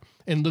head back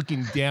and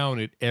looking down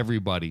at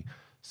everybody.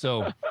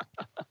 So,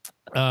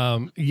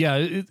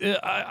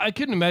 I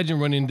couldn't imagine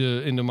running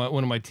into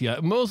one of my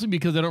TI, mostly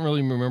because I don't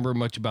really remember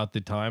much about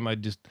the time.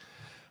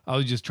 I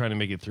was just trying to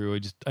make it through.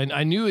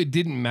 I knew it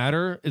didn't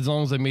matter as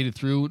long as I made it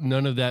through.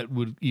 None of that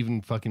would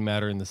even fucking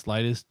matter in the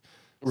slightest.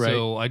 Right.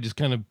 So I just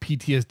kind of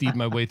PTSD'd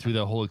my way through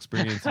that whole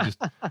experience and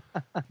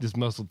just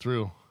muscled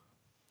through.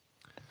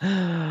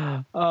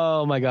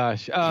 Oh my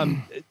gosh.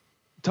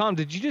 Tom,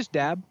 did you just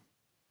dab?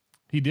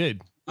 He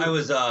did. I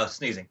was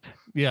sneezing.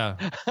 Yeah.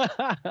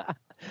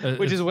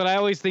 Which is what I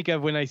always think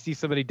of when I see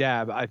somebody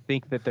dab. I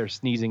think that they're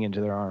sneezing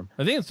into their arm.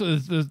 I think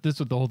that's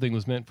what the whole thing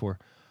was meant for.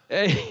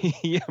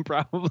 Yeah,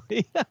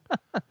 probably.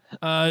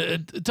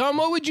 Tom,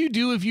 what would you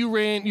do if you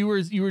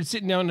were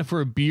sitting down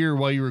for a beer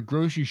while you were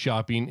grocery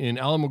shopping in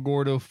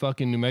Alamogordo,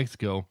 fucking New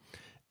Mexico,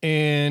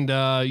 and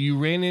you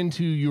ran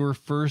into your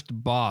first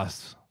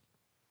boss?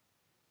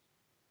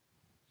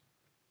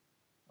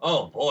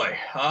 Oh boy.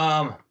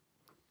 I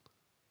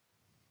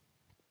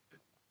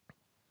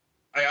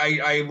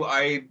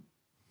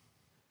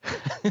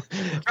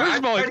First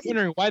of all, I'm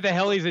wondering why the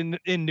hell he's in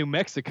New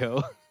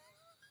Mexico.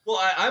 Well,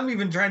 I'm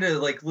even trying to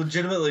like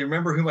legitimately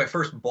remember who my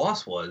first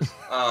boss was.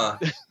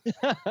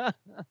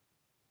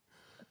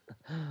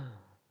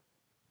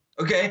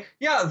 Okay,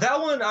 yeah, that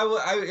one.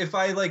 If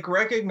I like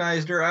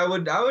recognized her, I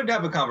would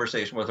have a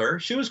conversation with her.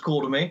 She was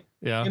cool to me.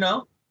 Yeah. You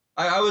know,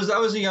 I was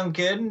a young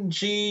kid, and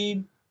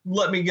she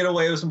let me get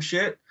away with some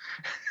shit.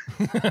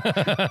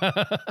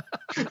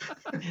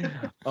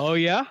 Oh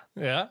yeah.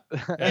 Yeah.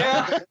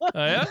 Yeah.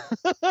 Oh yeah.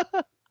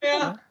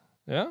 Yeah.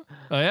 Yeah.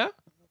 Oh yeah.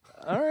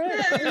 All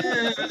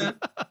right.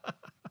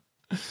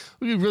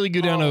 We could really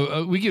go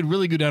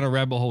down a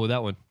rabbit hole with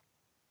that one.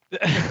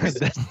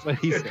 That's what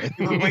he said.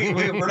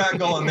 We're not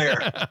going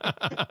there.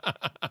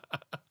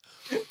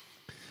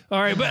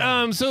 All right,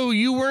 but so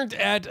you weren't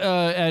at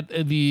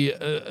the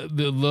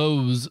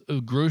Lowe's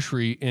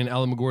grocery in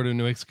Alamogordo,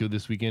 New Mexico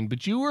this weekend,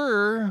 but you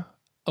were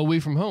away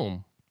from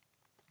home.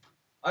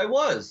 I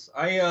was.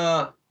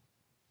 I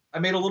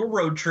made a little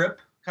road trip,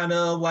 kind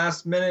of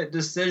last minute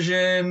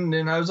decision,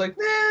 and I was like,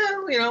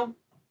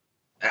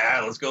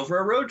 let's go for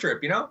a road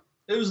trip.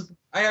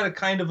 I had a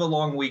kind of a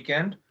long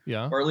weekend.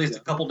 Yeah. Or at least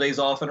a couple days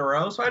off in a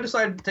row. So I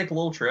decided to take a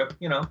little trip,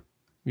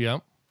 Yeah.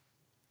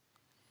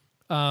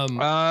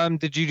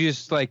 Did you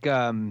just like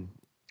I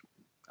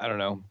don't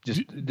know,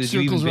 did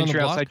you even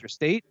venture outside your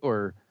state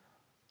or?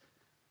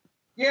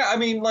 Yeah, I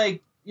mean,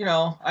 like,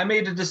 I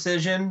made a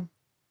decision.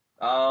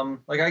 I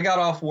got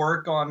off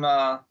work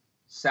on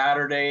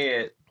Saturday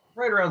at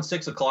right around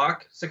 6:00,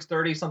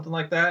 6:30, something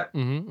like that.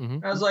 Mm-hmm.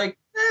 I was like,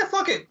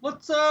 fuck it.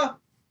 Let's go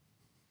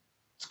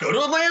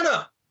to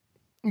Atlanta.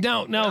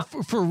 Now,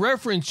 for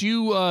reference,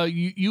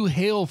 you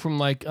hail from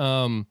like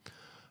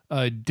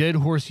Dead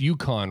Horse,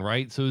 Yukon,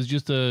 right? So it's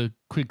just a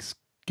quick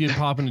skid,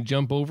 hop, and a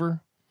jump over.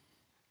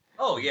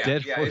 Oh yeah,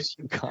 Dead Horse,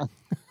 Yukon.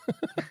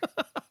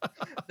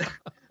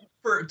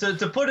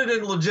 To put it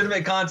in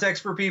legitimate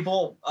context for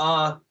people,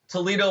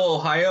 Toledo,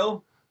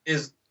 Ohio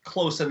is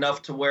close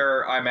enough to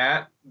where I'm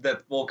at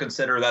that we'll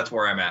consider that's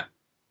where I'm at.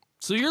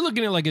 So you're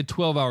looking at like a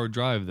 12-hour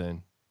drive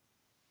then.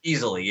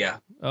 Easily, yeah.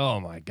 Oh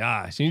my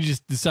gosh! And you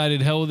just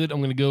decided, hell with it. I'm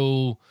going to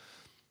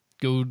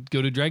go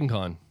to Dragon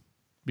Con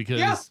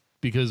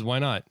because why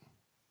not?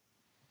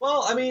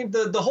 Well, I mean,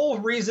 the whole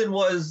reason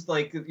was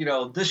like,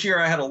 this year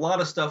I had a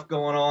lot of stuff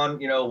going on,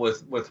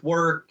 with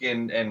work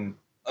and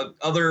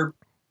other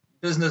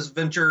business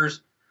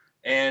ventures,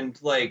 and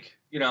like,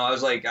 I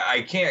was like,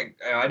 I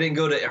didn't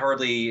go to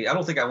I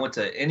don't think I went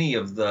to any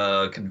of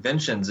the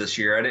conventions this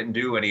year. I didn't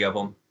do any of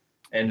them,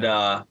 and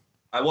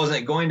I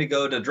wasn't going to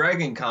go to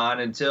Dragon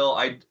Con until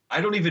I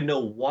don't even know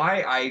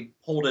why I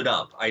pulled it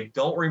up. I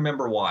don't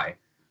remember why,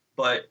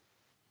 but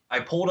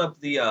I pulled up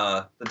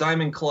the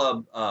Diamond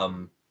Club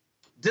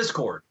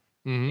Discord,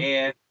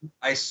 and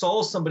I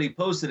saw somebody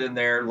posted in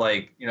there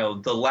like,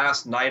 the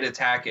last night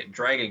attack at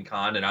Dragon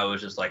Con, and I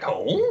was just like,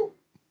 oh,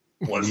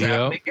 what's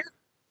happening here?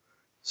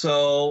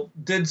 So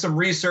did some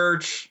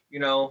research,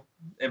 and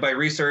by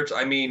research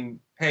I mean,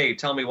 hey,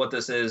 tell me what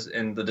this is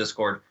in the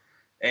Discord,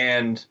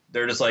 and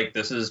they're just like,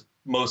 this is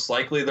most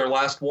likely their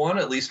last one,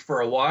 at least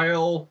for a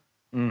while.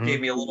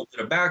 Gave me a little bit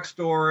of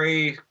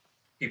backstory.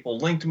 People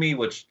linked me,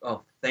 which,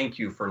 thank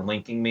you for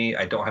linking me.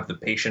 I don't have the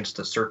patience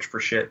to search for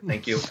shit.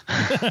 Thank you.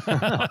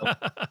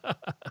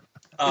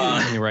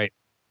 You're right.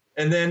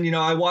 And then,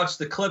 I watched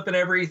the clip and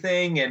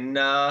everything, and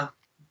I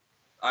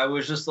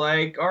was just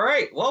like, all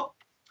right, well,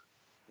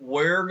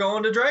 we're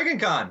going to Dragon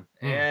Con.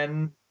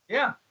 And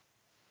yeah,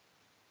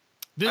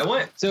 I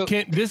went. So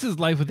this is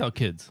life without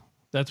kids.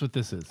 That's what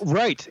this is.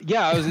 Right.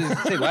 Yeah, I was going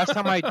to say, last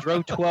time I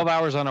drove 12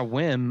 hours on a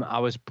whim, I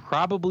was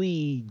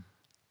probably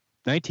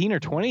 19 or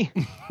 20.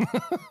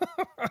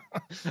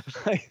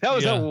 That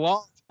was a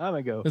long time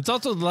ago. It's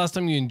also the last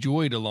time you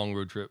enjoyed a long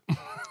road trip.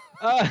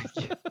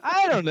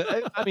 I don't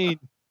know. I mean,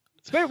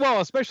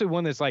 especially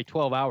one that's like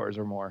 12 hours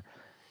or more.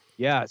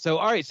 Yeah. So,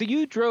 all right. So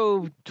you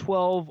drove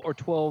 12 or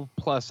 12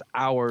 plus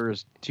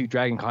hours to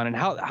Dragon Con. And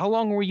how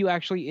long were you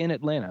actually in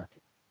Atlanta?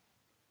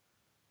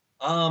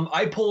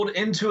 I pulled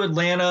into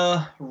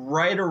Atlanta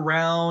right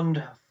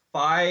around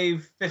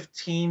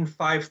 5:15,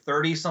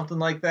 5:30, something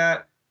like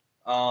that.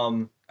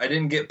 I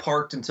didn't get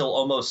parked until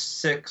almost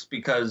 6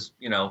 because,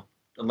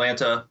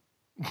 Atlanta,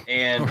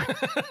 and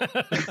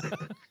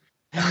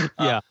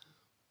yeah,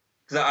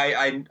 because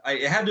I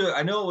had to.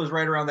 I know it was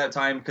right around that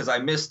time because I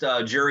missed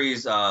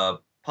Jerry's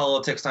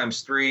Politics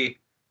x3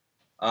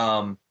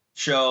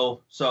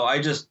 show, so I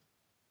just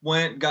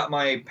got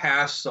my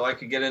pass so I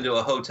could get into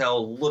a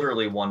hotel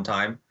literally one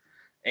time.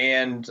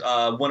 And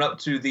went up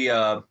to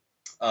the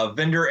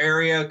vendor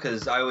area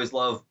because I always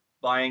love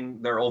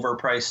buying their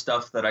overpriced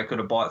stuff that I could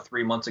have bought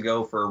 3 months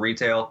ago for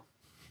retail,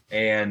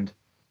 and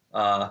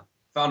found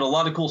a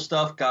lot of cool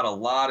stuff. Got a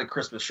lot of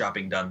Christmas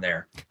shopping done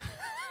there.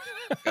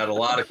 Got a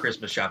lot of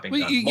Christmas shopping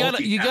done. You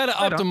gotta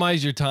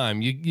optimize your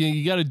time.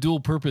 You gotta dual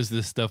purpose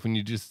this stuff when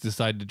you just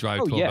decide to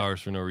drive 12 hours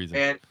for no reason.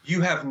 And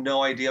you have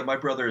no idea. My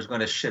brother is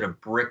going to shit a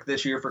brick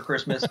this year for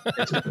Christmas.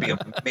 It's going to be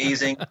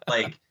amazing.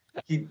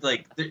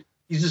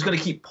 He's just going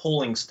to keep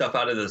pulling stuff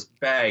out of this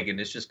bag,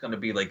 and it's just going to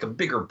be like a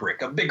bigger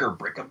brick, a bigger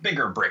brick, a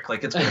bigger brick.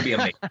 Like, it's going to be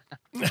amazing.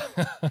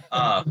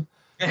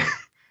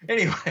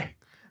 Anyway,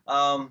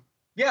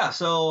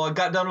 so I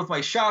got done with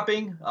my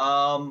shopping,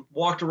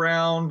 walked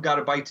around, got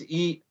a bite to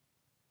eat,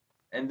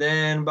 And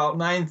then about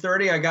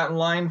 9:30, I got in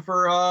line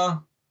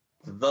for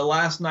the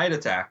last night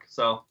attack.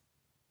 So.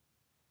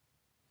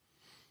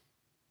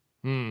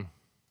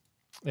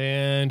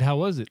 And how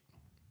was it?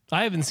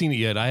 I haven't seen it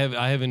yet. I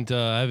haven't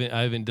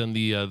done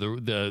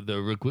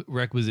the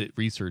requisite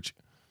research.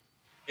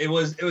 It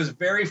was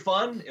very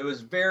fun. It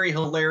was very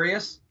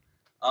hilarious.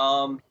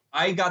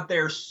 I got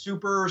there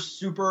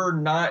super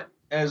not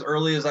as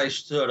early as I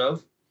should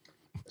have.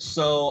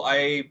 So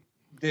I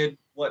did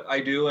what I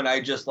do, and I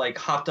just like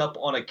hopped up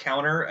on a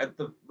counter at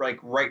the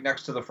right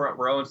next to the front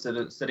row instead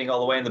of sitting all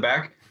the way in the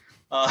back.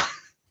 I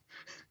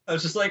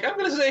was just like, I'm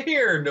gonna sit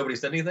here. Nobody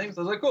said anything,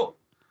 so I was like, cool.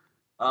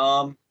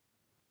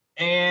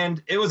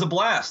 And it was a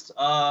blast.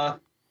 Don't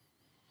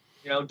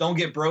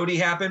Get Brody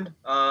happened.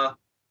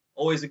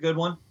 Always a good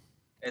one.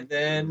 And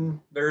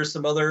then there's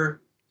some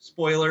other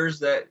spoilers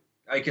that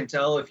I can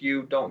tell if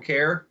you don't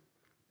care.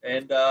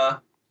 And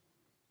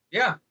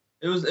yeah,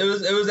 it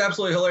was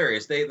absolutely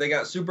hilarious. They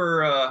got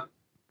super.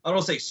 I don't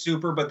want to say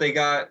super, but they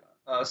got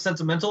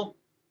sentimental,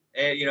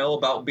 and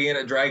about being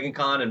at Dragon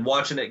Con and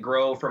watching it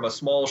grow from a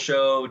small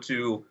show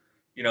to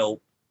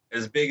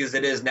as big as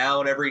it is now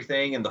and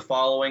everything, and the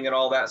following and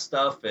all that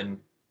stuff. And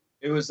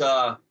it was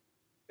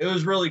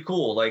really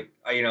cool. Like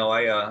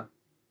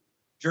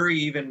Jury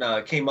even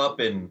came up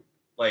and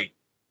like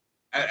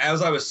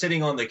as I was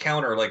sitting on the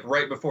counter, like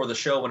right before the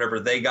show, whenever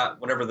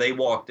they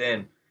walked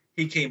in,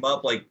 he came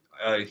up like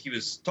he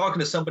was talking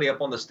to somebody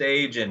up on the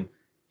stage, and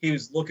he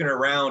was looking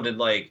around, and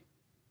like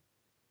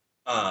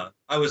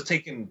I was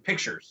taking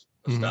pictures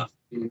of stuff,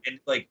 and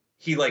like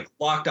he like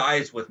locked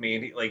eyes with me,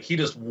 and he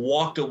just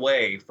walked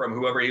away from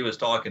whoever he was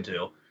talking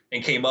to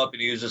and came up,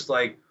 and he was just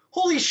like,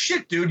 holy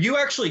shit, dude, you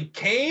actually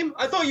came?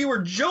 I thought you were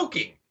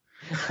joking.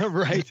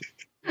 Right.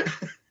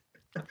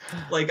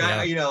 Like,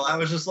 yeah. I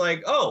was just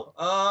like, well,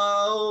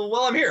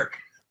 I'm here.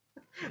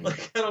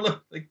 Like, I don't know.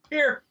 Like,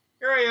 here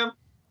I am.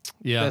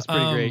 Yeah, that's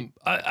pretty great.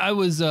 I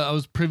was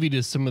privy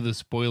to some of the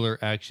spoiler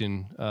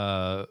action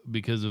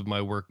because of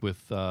my work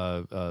with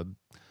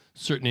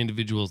certain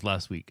individuals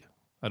last week.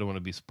 I don't want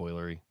to be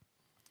spoilery.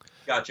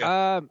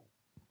 Gotcha.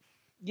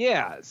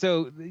 Yeah.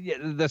 So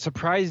the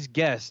surprise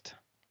guest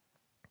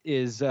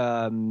is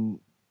someone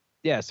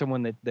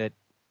that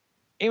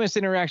Amos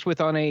interacts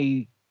with on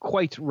a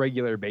quite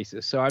regular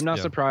basis. So I'm not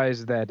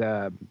surprised that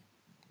I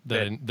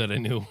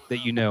knew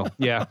that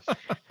yeah.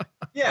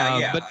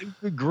 Yeah.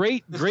 But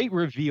great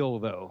reveal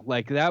though.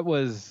 Like that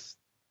was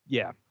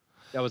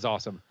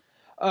awesome.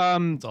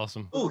 It's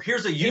awesome. Ooh,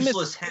 here's a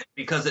useless hint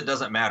because it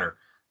doesn't matter.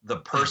 The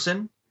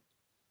person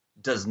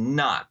does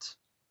not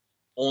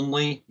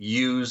only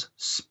use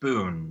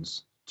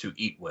spoons to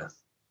eat with.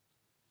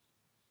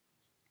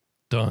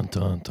 Dun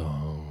dun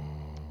dun.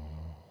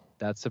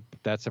 That's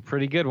a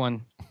pretty good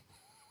one.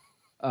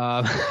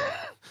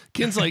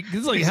 Ken's like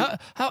how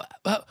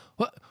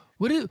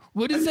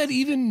what does that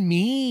even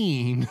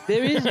mean?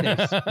 There is no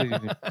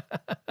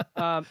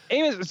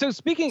Amos, so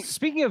speaking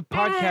of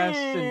podcasts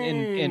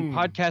and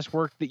podcast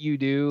work that you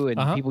do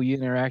and people you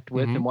interact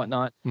with and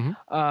whatnot,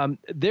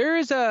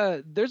 there's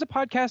a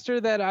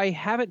podcaster that I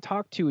haven't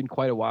talked to in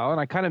quite a while, and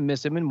I kind of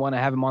miss him and want to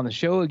have him on the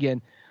show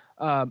again.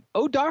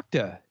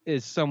 Odocta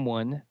is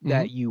someone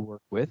that you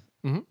work with.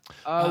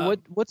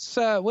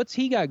 What's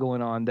he got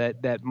going on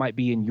that might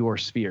be in your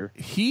sphere?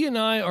 He and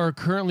I are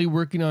currently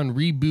working on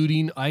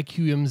rebooting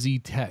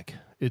IQMZ Tech.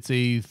 It's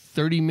a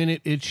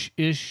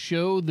 30-minute-ish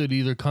show that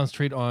either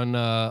concentrate on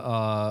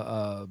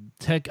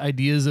tech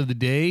ideas of the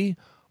day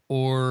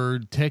or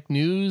tech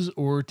news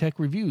or tech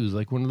reviews.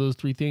 Like one of those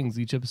three things.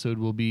 Each episode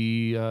will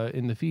be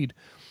in the feed.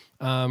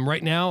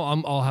 Right now,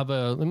 I'll have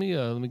a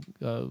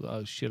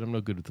shit. I'm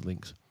no good with the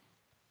links.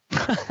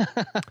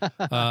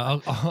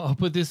 I'll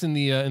put this in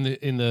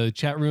the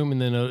chat room,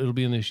 and then it'll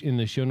be in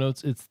the show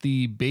notes. It's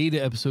the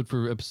beta episode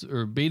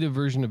or beta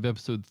version of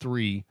episode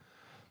 3.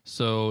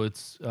 So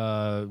it's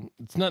not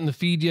in the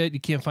feed yet.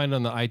 You can't find it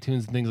on the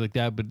iTunes and things like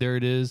that, but there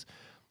it is.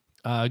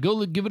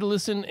 Go give it a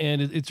listen,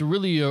 and it's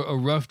really a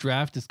rough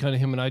draft. It's kind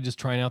of him and I just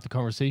trying out the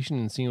conversation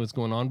and seeing what's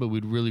going on, but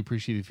we'd really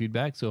appreciate the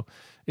feedback. So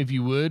if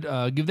you would,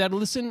 give that a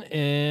listen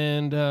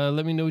and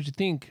let me know what you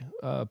think.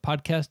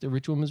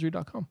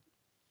 Podcast@ritualmisery.com.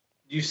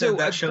 You said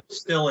that show's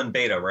still in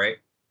beta, right?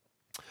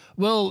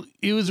 Well,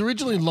 it was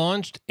originally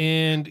launched,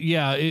 and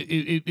yeah,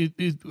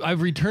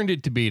 I've returned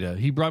it to beta.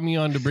 He brought me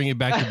on to bring it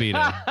back to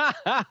beta.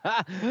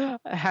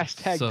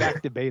 Hashtag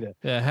back to beta.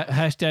 Yeah,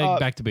 hashtag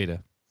back to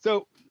beta.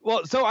 So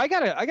I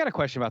got a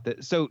question about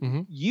this. So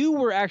you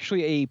were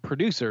actually a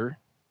producer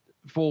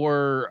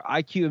for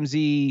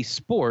IQMZ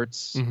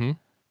Sports.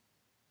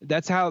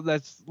 That's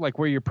like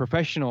where your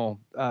professional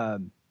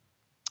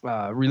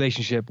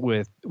relationship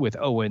with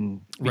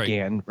Owen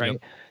began, right?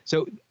 Yep.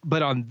 So,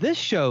 but on this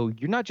show,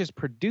 you're not just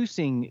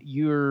producing;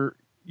 you're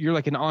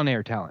like an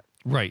on-air talent,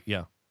 right?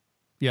 Yeah.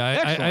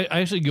 I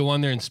actually go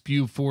on there and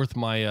spew forth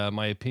my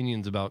my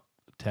opinions about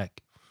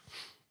tech.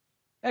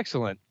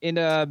 Excellent.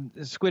 And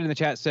Squid in the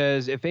chat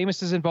says, if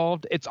Amos is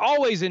involved, it's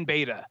always in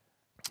beta.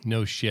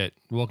 No shit.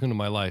 Welcome to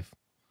my life.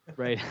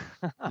 Right.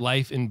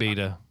 Life in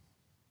beta.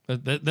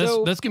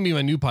 That's gonna be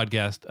my new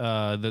podcast.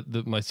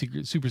 My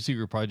super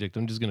secret project.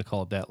 I'm just gonna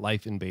call it that.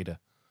 Life in Beta.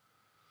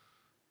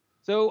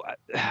 So,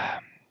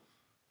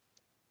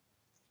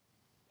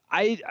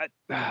 I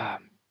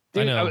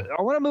know.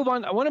 I want to move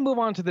on. I want to move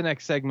on to the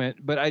next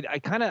segment, but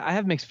I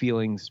have mixed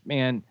feelings,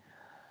 man.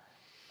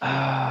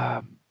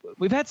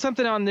 We've had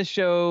something on this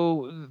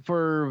show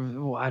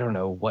for, I don't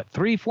know, what,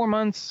 3-4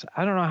 months?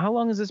 I don't know. How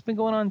long has this been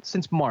going on?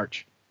 Since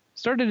March.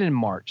 Started in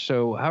March.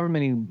 So however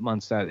many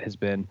months that has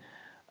been.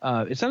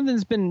 It's something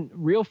that's been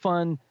real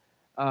fun,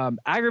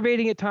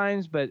 aggravating at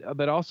times,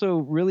 but also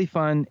really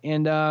fun.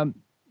 And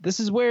this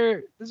is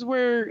where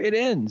it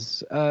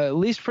ends, at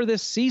least for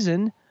this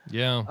season.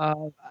 Yeah.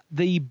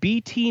 The B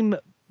Team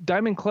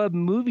Diamond Club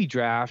movie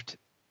draft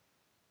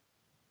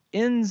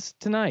ends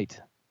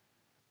tonight.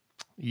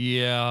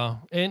 Yeah.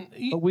 And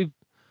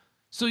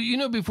so,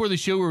 before the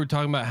show, we were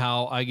talking about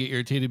how I get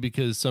irritated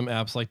because some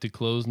apps like to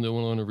close and they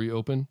won't want to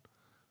reopen.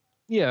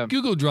 Yeah.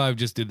 Google Drive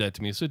just did that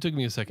to me, so it took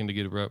me a second to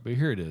get it right, but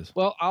here it is.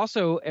 Well,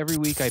 also, every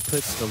week I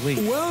put the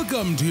link.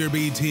 Welcome to your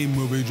B-Team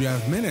Movie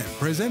Draft Minute,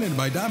 presented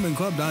by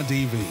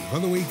DiamondClub.tv for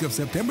the week of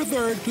September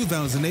 3rd,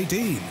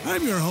 2018.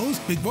 I'm your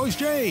host, Big Voice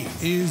Jay.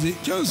 Is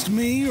it just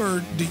me,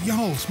 or do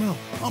y'all smell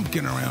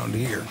pumpkin around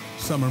here?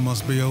 Summer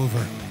must be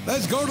over.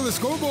 Let's go to the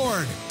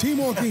scoreboard. Team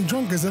Walking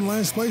Drunk is in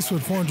last place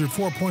with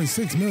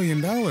 $404.6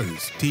 million.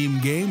 Team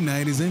Game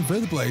Night is in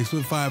fifth place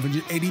with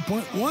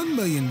 $580.1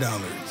 million.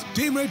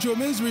 Team Retro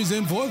Misery is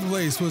in fourth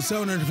place with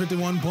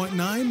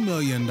 $751.9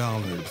 million.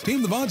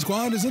 Team The VOD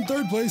Squad is in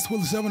third place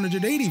with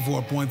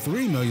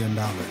 $784.3 million.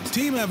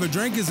 Team Have a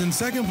Drink is in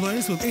second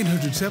place with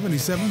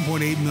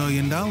 $877.8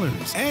 million.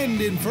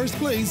 And in first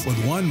place with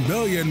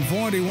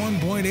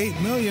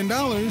 $1,041.8 million,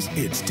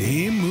 it's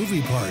Team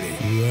Movie Party.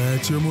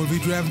 That's your movie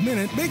draft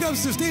minute. Big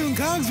ups to Stephen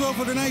Cogswell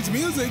for tonight's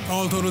music.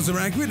 All totals are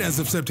accurate as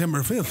of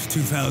September 5th,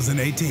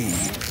 2018.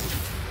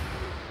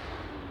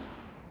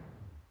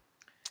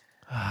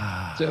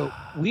 So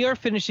we are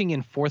finishing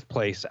in fourth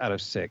place out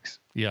of 6.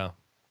 Yeah.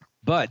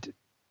 But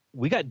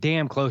we got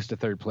damn close to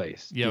third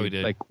place. Yeah, dude. We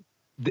did. Like,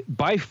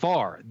 by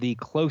far, the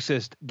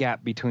closest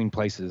gap between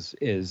places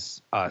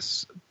is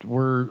us.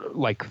 We're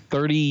like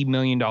 $30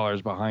 million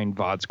behind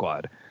VOD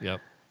Squad. Yep.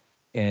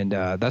 And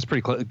that's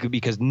pretty close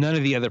because none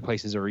of the other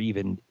places are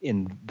even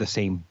in the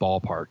same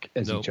ballpark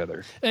as each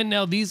other. And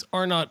now these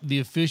are not the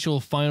official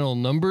final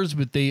numbers,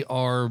 but they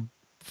are,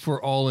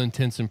 for all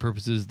intents and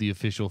purposes, the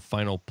official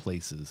final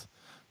places.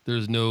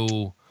 There's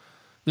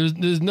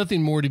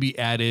nothing more to be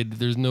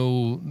added.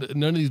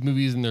 None of these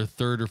movies in their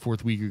third or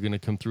fourth week are going to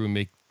come through and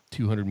make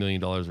 $200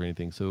 million or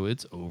anything. So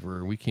it's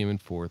over. We came in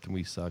fourth and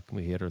we suck and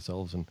we hate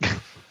ourselves. And it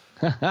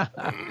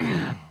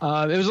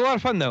was a lot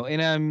of fun though,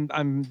 and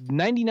I'm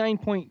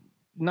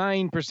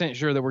 99.9%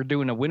 sure that we're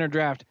doing a winner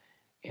draft,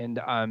 and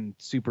I'm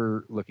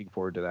super looking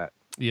forward to that.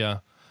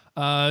 Yeah.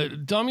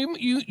 Dom,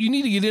 you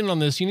need to get in on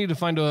this. You need to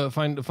find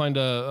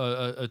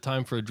a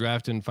time for a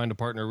draft and find a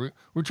partner.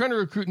 We're trying to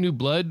recruit new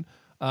blood,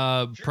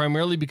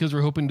 primarily because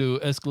we're hoping to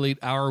escalate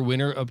our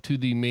winner up to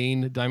the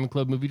main Diamond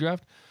Club movie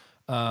draft.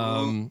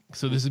 So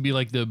this would be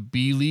like the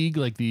B League,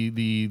 like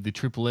the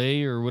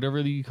AAA or whatever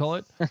you call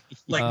it.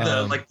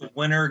 Like the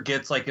winner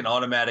gets like an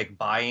automatic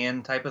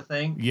buy-in type of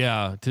thing.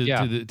 Yeah, to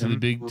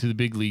the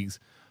big leagues.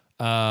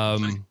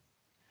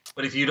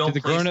 But if you don't to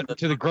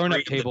the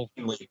grown-up table,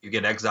 you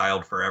get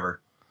exiled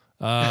forever.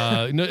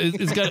 No,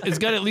 it's got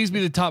to at least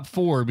be the top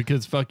 4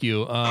 because fuck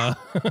you.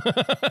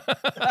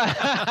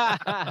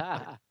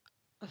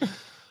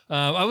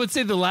 I would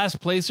say the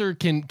last placer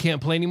can't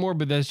play anymore,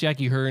 but that's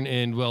Jackie Hearn,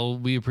 and well,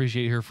 we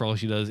appreciate her for all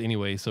she does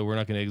anyway, so we're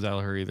not going to exile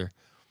her either.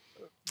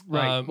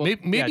 Right.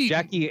 Maybe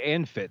Jackie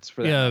and Fitz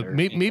for that. Yeah, matter.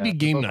 maybe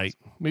game night.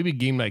 Maybe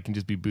game night can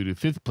just be booted.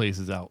 5th place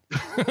is out.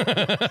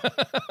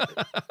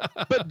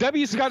 But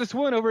W. Scottus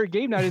One over at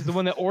Game Night is the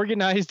one that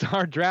organized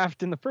our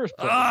draft in the first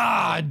place.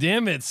 Ah,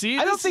 damn it! See,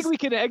 I don't think we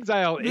can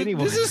exile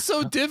anyone. This is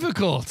so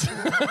difficult.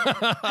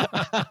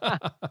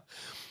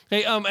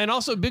 Hey, and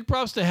also big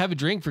props to Have a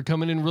Drink for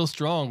coming in real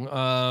strong.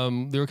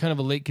 They were kind of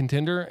a late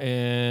contender,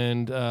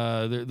 and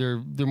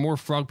they're more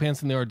Frog Pants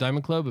than they are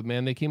Diamond Club, but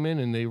man, they came in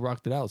and they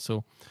rocked it out.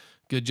 So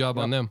good job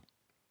on them.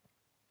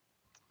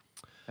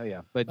 Oh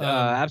yeah, but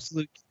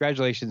absolute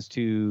congratulations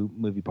to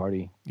Movie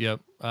Party.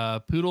 Yep,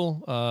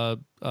 Poodle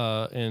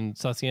and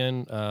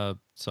Sasian,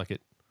 suck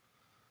it.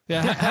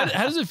 Yeah,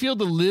 how does it feel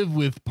to live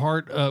with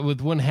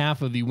with one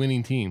half of the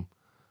winning team?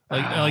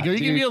 Like, are you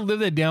gonna be able to live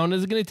that down?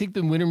 Is it gonna take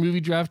the winter movie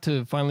draft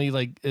to finally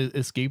like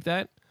escape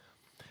that?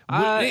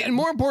 And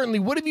more importantly,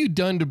 what have you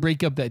done to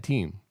break up that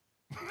team?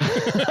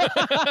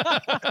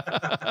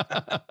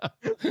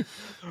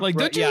 Like,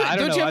 don't you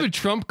have a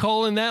Trump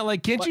call in that?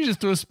 Like, can't you just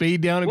throw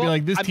Spade down and be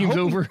like, this team's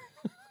over?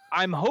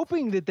 I'm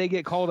hoping that they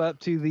get called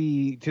up to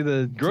the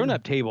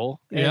grown-up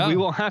table, and we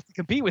won't have to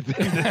compete with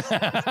them.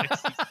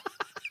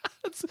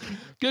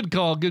 Good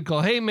call.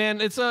 Hey, man,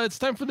 it's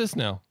time for this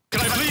now. Can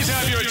I please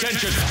have your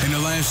attention? In the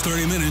last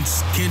 30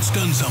 minutes, Kent's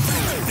done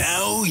something.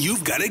 Now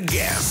you've got to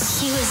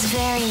guess. He was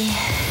very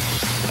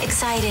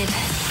excited.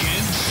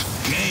 Kent's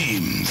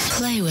Games.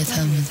 Play with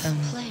him.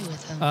 Play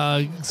with him.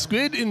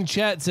 Squid in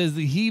chat says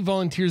that he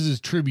volunteers as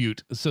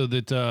tribute so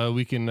that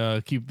we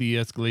can keep the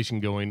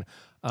escalation going.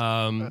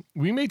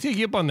 We may take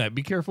you up on that.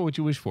 Be careful what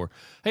you wish for.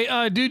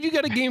 Hey, dude, you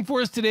got a game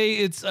for us today.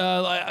 It's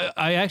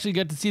I actually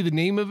got to see the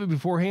name of it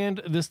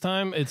beforehand this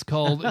time. It's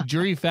called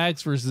Jury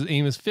Facts versus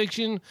Amos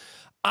Fiction.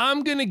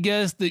 I'm gonna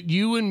guess that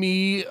you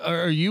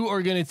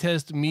are gonna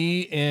test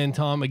me and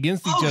Tom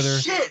against each other. Oh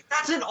shit!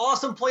 That's an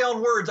awesome play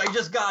on words. I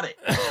just got it.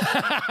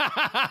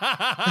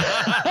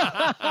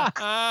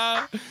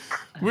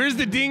 Where's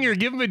the dinger?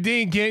 Give him a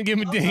ding. Can't give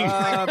him a ding.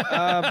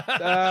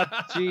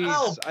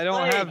 Jeez, I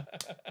don't have.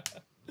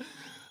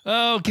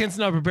 Oh, Kent's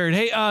not prepared.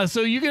 Hey,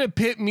 so you're going to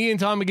pit me and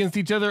Tom against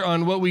each other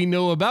on what we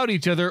know about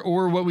each other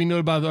or what we know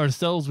about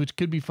ourselves, which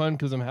could be fun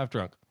because I'm half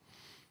drunk.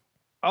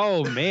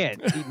 Oh, man.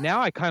 Now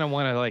I kind of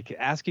want to like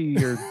ask you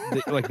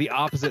the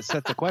opposite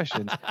sets of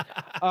questions.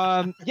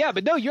 Yeah,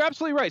 but no, you're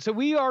absolutely right. So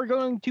we are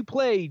going to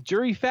play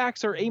Jury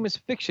Facts or Amos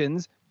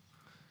Fictions.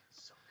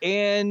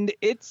 And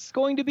it's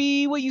going to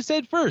be what you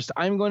said first.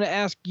 I'm going to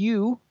ask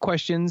you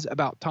questions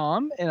about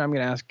Tom, and I'm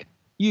going to ask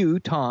you,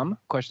 Tom,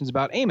 questions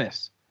about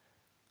Amos.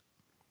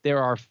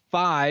 There are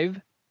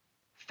 5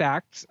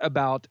 facts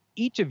about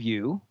each of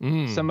you,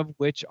 some of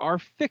which are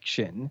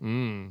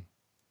fiction.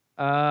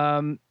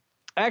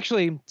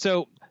 Actually,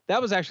 so that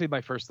was actually my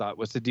first thought,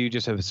 was to do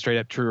just a straight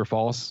up true or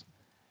false,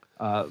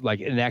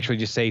 and actually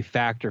just say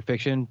fact or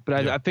fiction.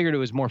 But I figured it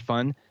was more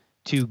fun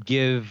to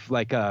give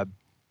like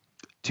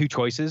 2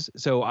 choices.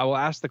 So I will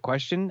ask the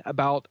question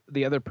about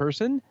the other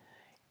person,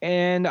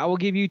 and I will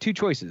give you 2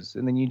 choices,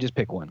 and then you just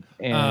pick one.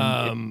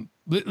 And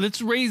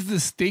let's raise the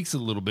stakes a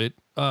little bit.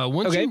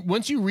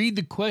 Once you read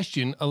the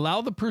question,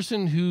 allow the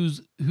person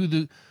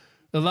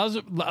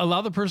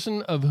allow the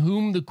person of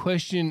whom the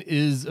question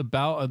is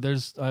about.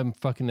 I'm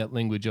fucking that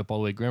language up all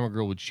the way. Grammar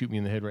girl would shoot me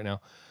in the head right now.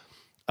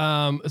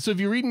 So if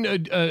you're reading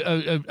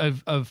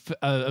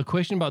a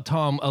question about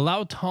Tom,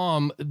 allow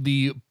Tom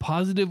the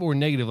positive or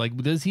negative. Like,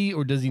 does he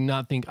or does he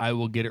not think I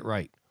will get it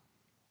right?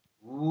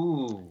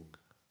 Ooh.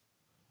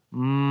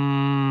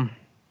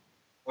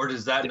 Or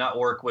does that not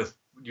work with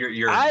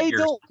your I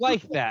don't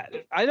like that.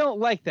 I don't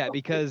like that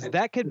because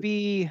that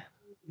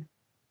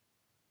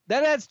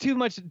adds too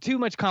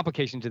much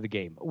complication to the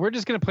game. We're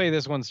just going to play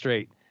this one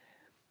straight.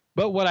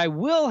 But what I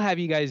will have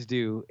you guys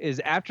do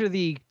is after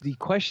the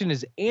question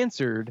is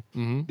answered,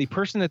 the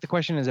person that the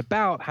question is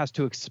about has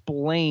to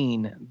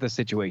explain the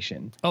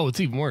situation. Oh, it's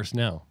even worse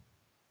now.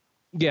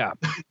 Yeah.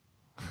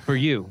 For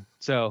you.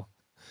 So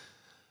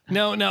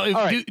now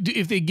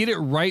if they get it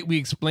right, we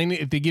explain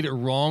it. If they get it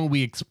wrong,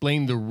 we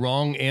explain the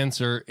wrong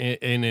answer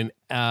in an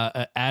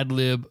ad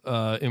lib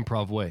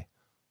improv way.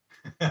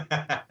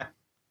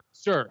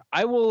 Sure.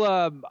 I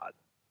will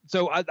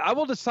so I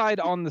will decide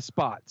on the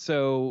spot.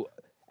 So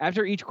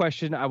after each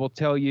question, I will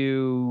tell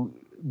you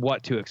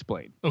what to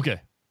explain. Okay.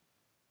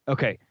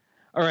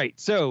 All right.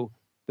 So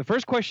the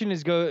first question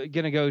is going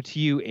to go to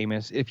you,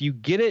 Amos. If you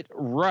get it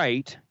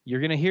right,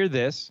 you're going to hear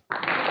this.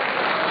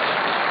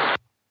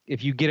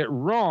 If you get it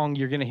wrong,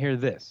 you're going to hear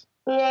this.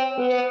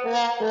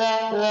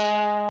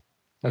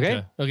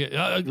 Okay.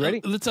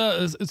 Ready? Let's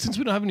since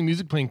we don't have any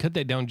music playing, cut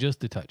that down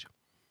just a touch.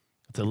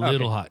 It's a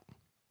little hot.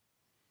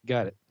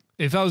 Got it.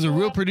 If I was a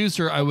real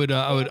producer, I would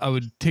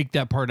take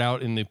that part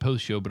out in the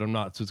post show, but I'm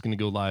not, so it's going to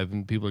go live,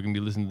 and people are going to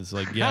be listening to this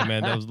like, yeah,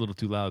 man, that was a little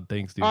too loud.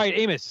 Thanks, dude. All right,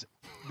 Amos,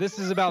 this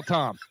is about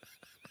Tom.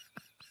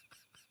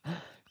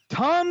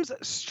 Tom's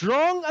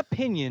strong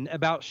opinion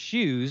about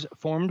shoes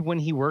formed when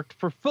he worked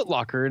for Foot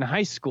Locker in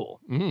high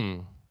school.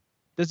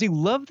 Does he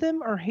love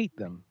them or hate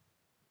them?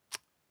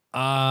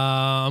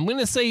 I'm going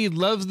to say he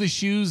loves the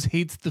shoes,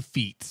 hates the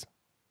feet.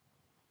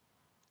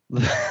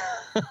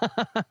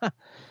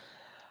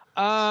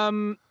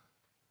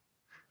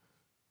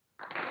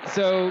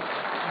 So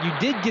you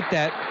did get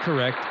that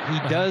correct. He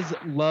does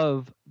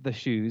love the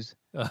shoes.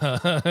 He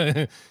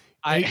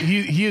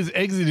has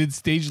exited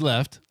stage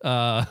left.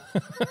 Actually,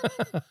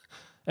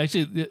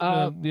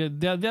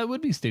 that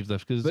would be stage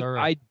left because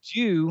I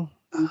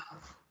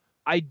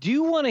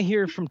do want to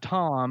hear from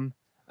Tom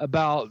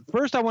about.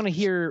 First, I want to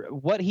hear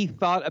what he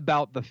thought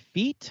about the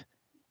feet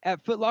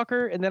at Foot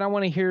Locker, and then I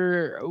want to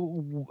hear a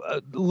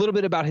little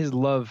bit about his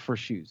love for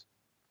shoes.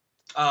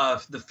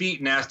 The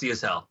feet nasty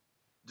as hell.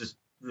 Just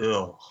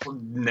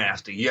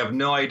nasty. You have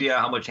no idea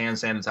how much hand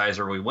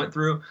sanitizer we went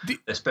through,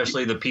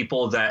 especially the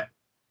people that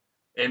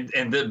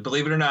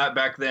believe it or not,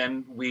 back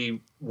then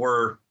we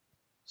were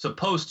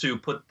supposed to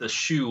put the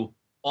shoe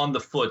on the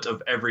foot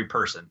of every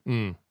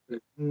person.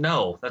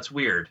 No, that's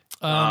weird.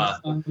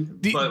 But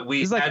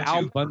we it's like had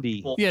Al to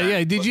Bundy.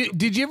 Yeah.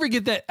 Did you ever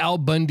get that Al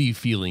Bundy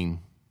feeling?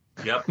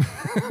 Yep.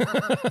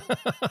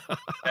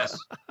 Yes.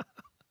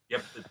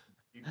 Yep.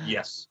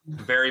 Yes,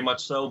 very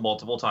much so,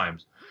 multiple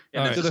times.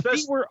 And it's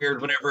especially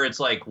weird whenever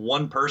it's like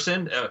one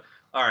person.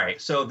 All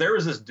right, so there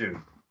was this dude.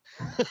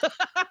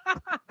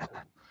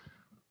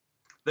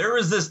 There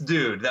was this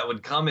dude that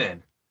would come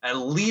in at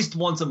least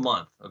once a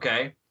month,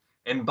 okay?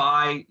 And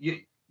buy,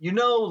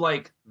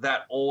 like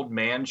that old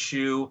man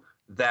shoe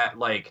that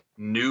like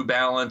New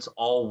Balance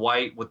all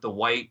white with the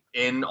white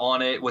end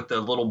on it with the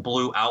little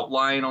blue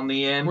outline on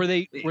the end. Were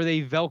they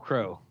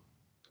Velcro?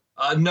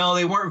 No,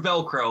 they weren't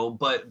Velcro,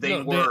 but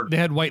they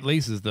had white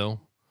laces though.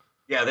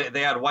 Yeah,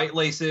 they had white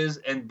laces,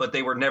 but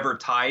they were never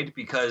tied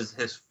because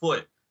his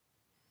foot,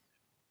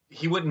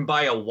 he wouldn't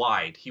buy a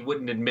wide. He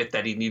wouldn't admit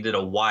that he needed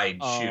a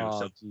wide shoe.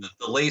 So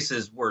the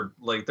laces were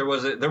like, there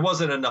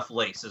wasn't enough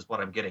lace is what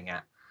I'm getting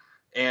at.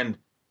 And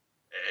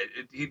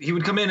he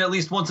would come in at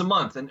least once a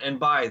month and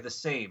buy the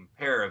same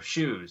pair of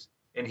shoes.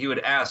 And he would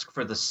ask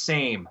for the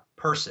same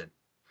person.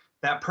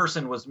 That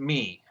person was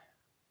me.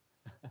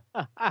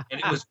 And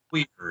it was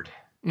weird.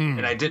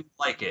 And I didn't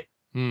like it.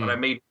 But I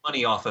made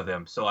money off of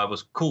him, so I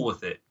was cool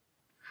with it.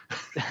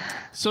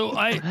 So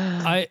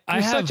I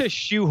You're such a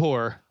shoe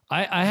whore.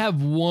 I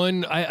have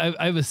one. I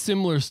have a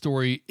similar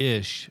story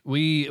ish.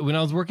 When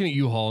I was working at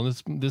U-Haul,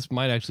 and this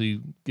might actually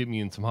get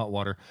me in some hot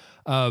water.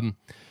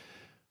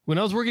 When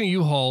I was working at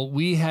U-Haul,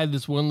 we had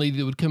this one lady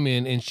that would come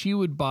in and she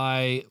would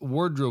buy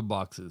wardrobe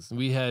boxes.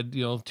 We had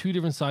 2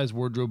 different size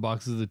wardrobe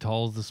boxes, the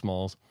talls, the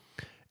smalls,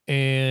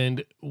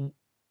 and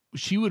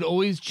she would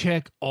always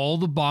check all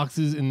the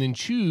boxes and then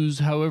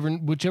choose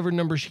whichever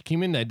number she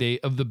came in that day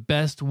of the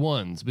best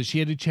ones. But she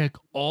had to check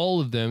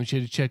all of them. She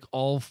had to check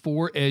all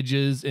 4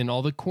 edges and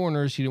all the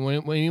corners. She didn't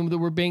want any of them that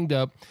were banged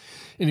up.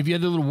 And if you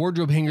had the little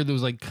wardrobe hanger that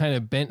was like kind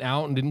of bent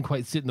out and didn't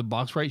quite sit in the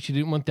box right, she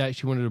didn't want that.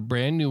 She wanted a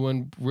brand new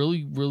one,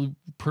 really, really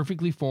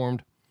perfectly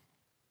formed.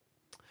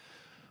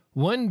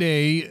 One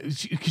day,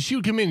 she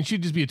would come in and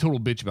she'd just be a total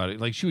bitch about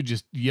it. Like she would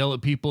just yell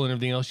at people and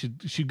everything else.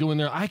 She'd go in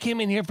there. I came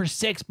in here for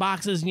 6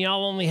 boxes and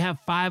y'all only have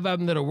 5 of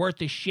them that are worth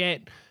the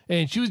shit.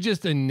 And she was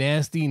just a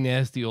nasty,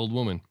 nasty old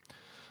woman.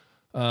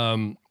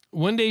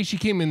 One day she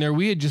came in there.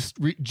 We had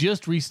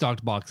just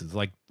restocked boxes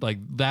like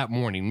that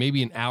morning,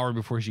 maybe an hour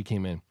before she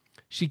came in.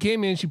 She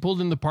came in. She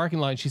pulled in the parking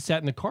lot. And she sat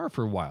in the car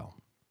for a while.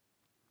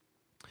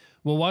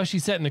 Well, while she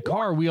sat in the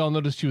car, we all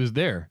noticed she was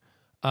there.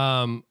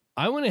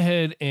 I went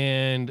ahead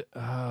and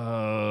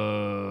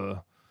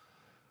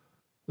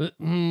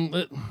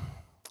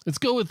let's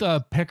go with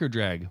pecker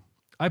drag.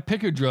 I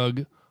pecker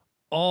drug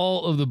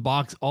all of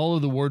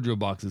the wardrobe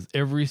boxes,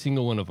 every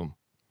single one of them.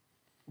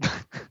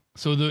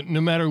 So no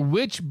matter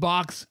which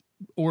box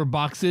or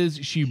boxes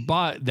she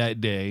bought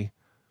that day,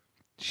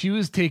 she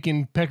was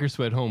taking pecker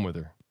sweat home with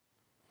her.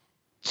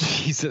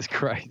 Jesus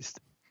Christ.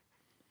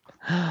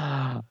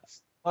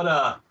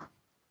 But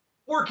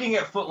working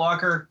at Foot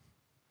Locker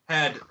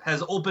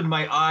has opened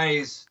my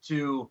eyes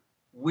to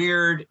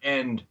weird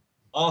and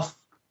off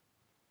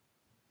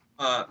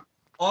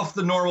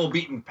the normal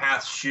beaten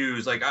path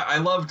shoes. Like I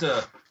love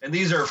to, and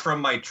these are from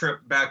my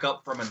trip back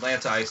up from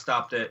Atlanta. I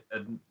stopped at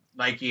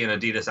Nike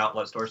and Adidas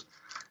outlet stores,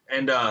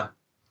 and I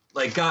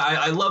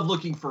love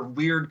looking for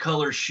weird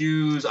color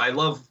shoes. I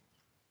love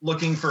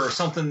looking for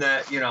something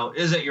that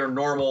isn't your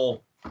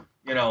normal,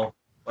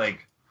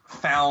 like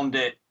found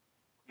it,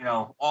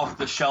 off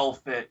the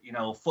shelf at,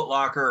 Foot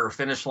Locker or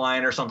Finish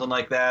Line or something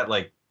like that.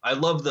 Like I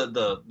love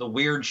the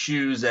weird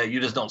shoes that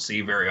you just don't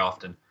see very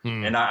often.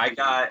 And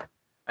I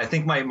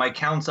think my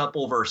count's up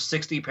over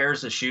 60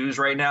 pairs of shoes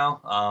right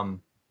now.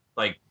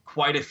 Like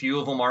quite a few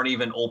of them aren't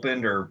even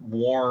opened or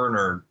worn,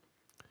 or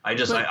I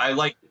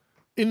like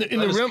in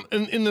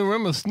the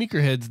realm of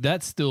sneakerheads,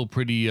 that's still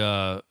pretty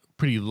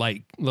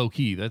light, low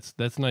key.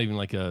 That's not even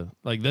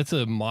that's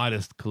a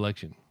modest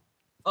collection.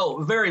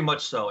 Oh, very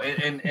much so.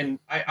 And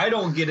I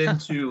don't get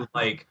into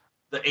like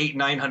the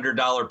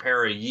 $800-900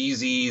 pair of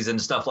Yeezys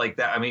and stuff like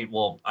that. I mean,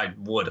 well, I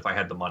would if I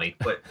had the money,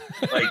 but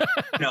like,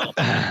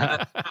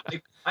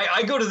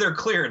 I go to their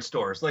clearance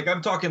stores. Like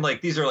I'm talking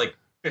like these are like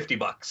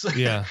 $50.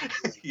 Yeah.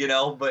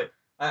 But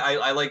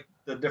I like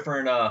the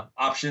different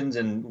options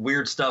and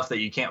weird stuff that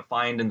you can't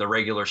find in the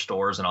regular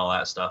stores and all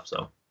that stuff.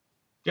 So,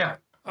 yeah.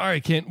 All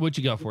right, Kent, what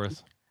you got for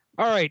us?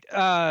 All right,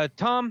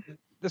 Tom,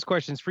 this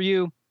question's for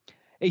you.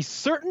 A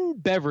certain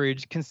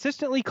beverage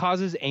consistently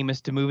causes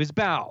Amos to move his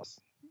bowels.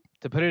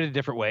 To put it a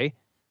different way,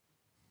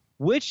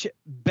 which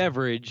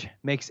beverage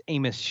makes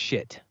Amos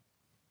shit?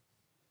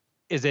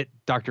 Is it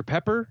Dr.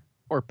 Pepper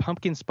or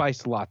pumpkin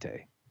spice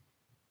latte?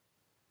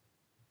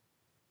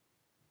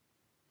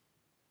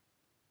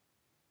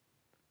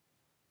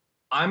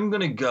 I'm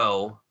going to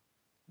go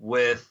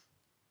with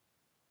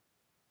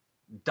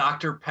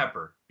Dr.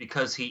 Pepper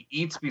because he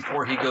eats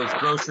before he goes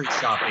grocery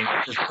shopping.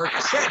 Which is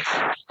perfect.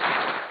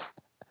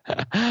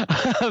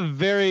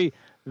 Very,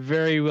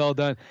 very well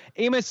done.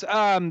 Amos,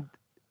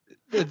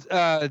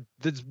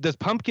 does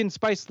pumpkin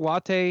spice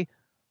latte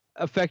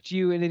affect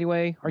you in any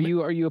way? Are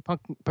you a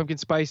pumpkin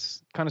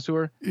spice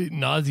connoisseur? It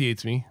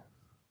nauseates me.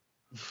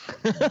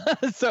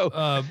 So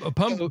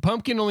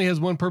pumpkin only has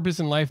one purpose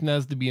in life, and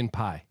that's to be in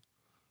pie.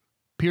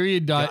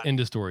 Period. Dot. End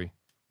of story.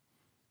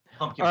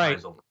 Pumpkin pie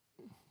is over.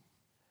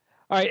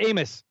 All right,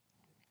 Amos.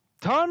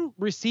 Tom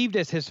received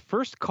as his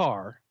first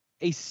car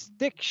a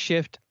stick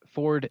shift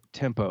Ford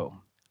Tempo.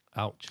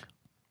 Ouch.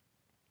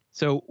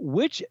 So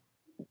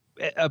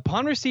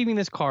upon receiving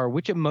this car,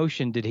 which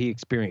emotion did he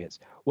experience?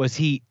 Was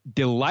he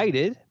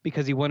delighted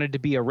because he wanted to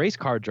be a race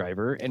car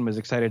driver and was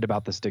excited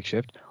about the stick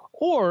shift?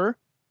 Or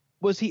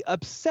was he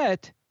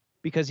upset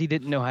because he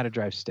didn't know how to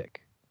drive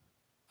stick?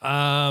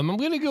 I'm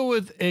going to go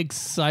with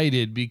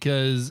excited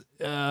because,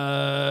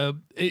 I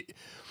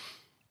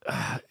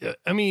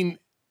mean,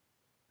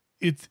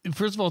 it's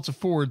first of all, it's a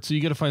Ford, so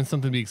you got to find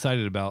something to be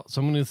excited about.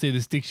 So I'm going to say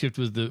the stick shift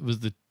was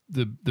the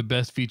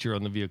best feature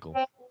on the vehicle.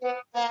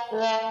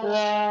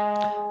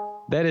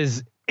 That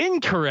is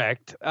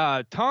incorrect.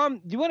 Tom,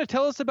 do you want to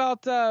tell us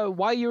about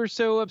why you were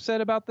so upset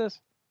about this?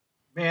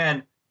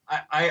 Man,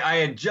 I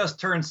had just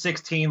turned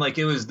 16. Like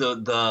it was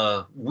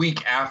the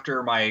week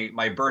after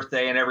my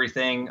birthday and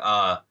everything.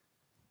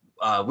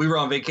 We were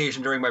on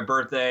vacation during my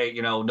birthday,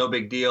 no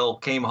big deal.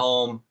 Came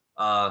home,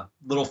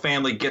 little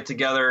family get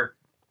together,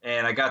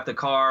 and I got the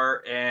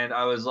car and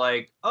I was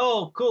like,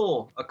 oh,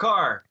 cool, a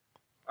car.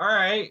 All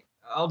right,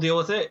 I'll deal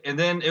with it. And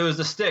then it was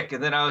the stick.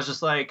 And then I was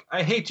just like,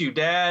 I hate you,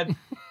 Dad.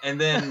 And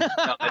then,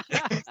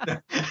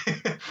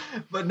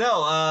 but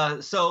no,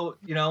 so,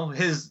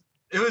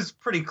 it was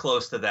pretty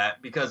close to that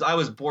because I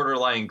was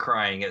borderline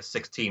crying at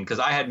 16 because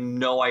I had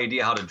no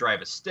idea how to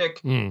drive a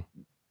stick.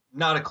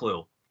 Not a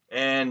clue.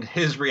 And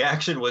his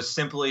reaction was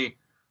simply,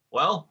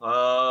 well,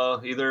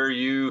 either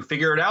you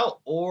figure it out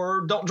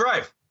or don't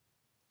drive.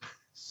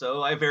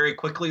 So I very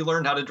quickly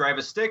learned how to drive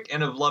a stick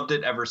and have loved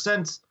it ever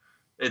since.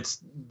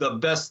 It's the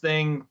best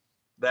thing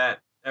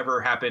that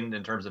ever happened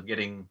in terms of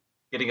getting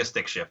a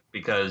stick shift,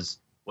 because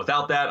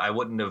without that, I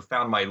wouldn't have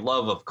found my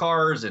love of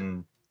cars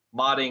and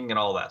modding and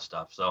all that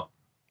stuff. So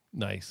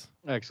nice.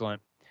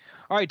 Excellent.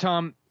 All right,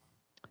 Tom,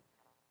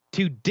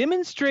 to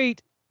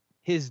demonstrate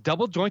his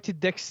double jointed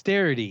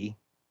dexterity,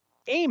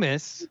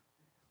 Amos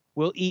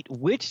will eat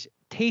which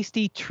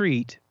tasty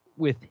treat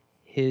with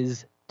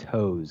his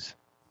toes?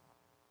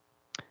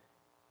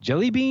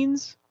 Jelly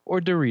beans or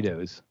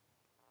Doritos?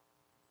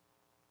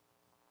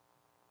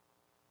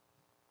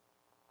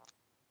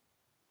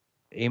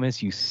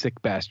 Amos, you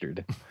sick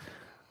bastard.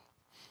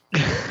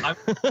 I'm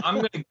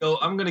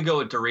gonna go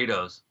with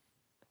Doritos.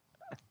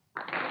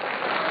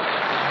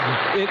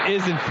 It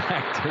is in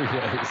fact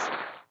Doritos.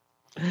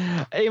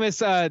 Amos,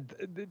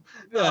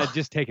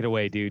 just take it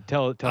away, dude.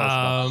 Tell us.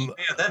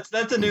 Yeah,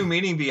 that's a new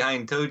meaning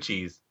behind toe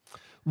cheese.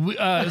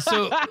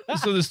 So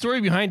the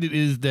story behind it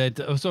is that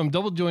so I'm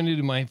double jointed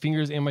in my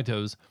fingers and my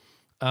toes.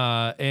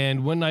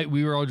 And one night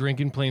we were all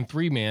drinking, playing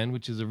 3-Man,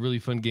 which is a really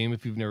fun game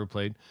if you've never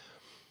played.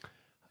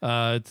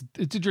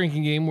 It's a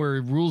drinking game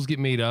where rules get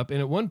made up, and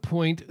at one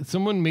point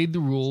someone made the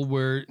rule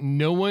where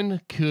no one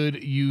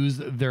could use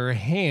their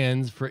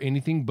hands for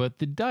anything but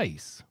the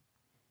dice.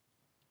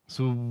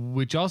 So,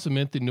 which also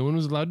meant that no one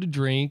was allowed to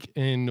drink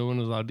and no one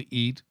was allowed to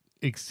eat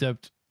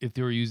except if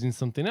they were using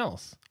something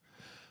else.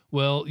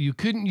 Well, you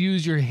couldn't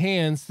use your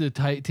hands to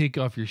take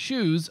off your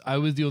shoes. I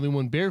was the only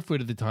one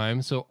barefoot at the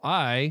time, so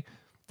I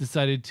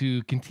decided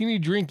to continue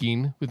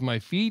drinking with my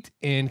feet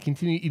and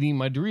continue eating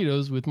my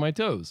Doritos with my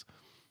toes.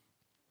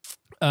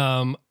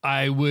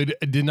 I would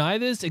deny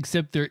this,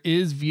 except there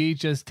is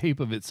VHS tape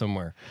of it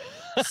somewhere.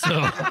 So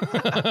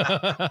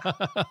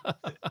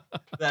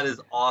that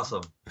is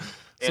awesome.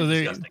 So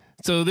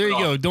there you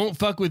go. Don't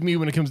fuck with me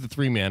when it comes to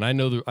 3-Man. I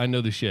know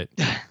the shit.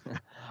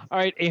 All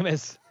right,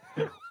 Amos.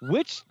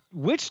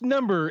 Which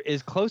number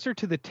is closer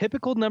to the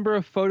typical number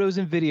of photos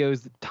and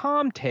videos that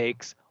Tom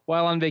takes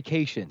while on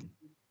vacation?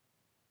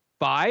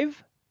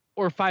 5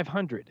 or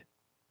 500?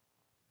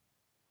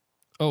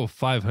 Oh,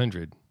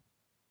 500.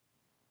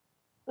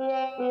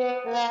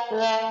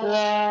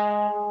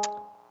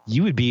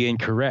 You would be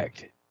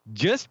incorrect.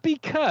 Just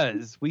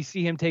because we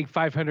see him take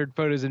 500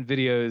 photos and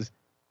videos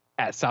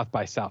at South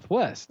by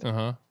Southwest.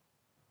 Tom,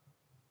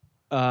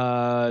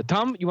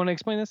 you want to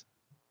explain this?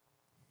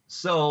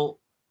 So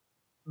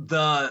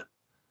this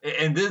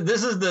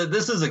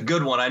is a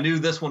good one. I knew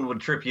this one would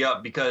trip you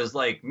up because,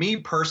 like, me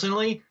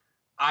personally,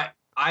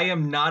 I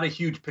am not a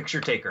huge picture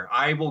taker.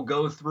 I will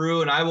go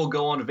through and I will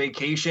go on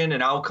vacation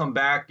and I'll come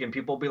back and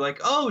people will be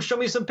like, oh, show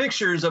me some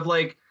pictures of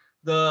like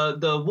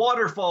the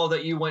waterfall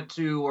that you went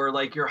to or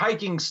like your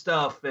hiking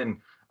stuff.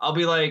 And I'll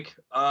be like,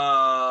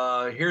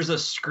 here's a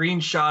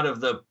screenshot of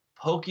the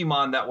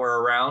Pokemon that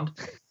were around.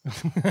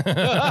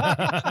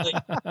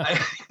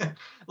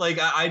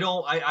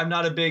 I'm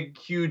not a big,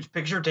 huge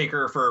picture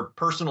taker for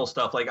personal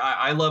stuff. Like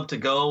I love to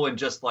go and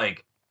just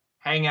like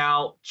hang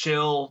out,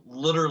 chill,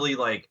 literally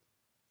like,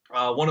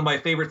 one of my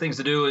favorite things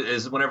to do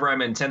is whenever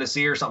I'm in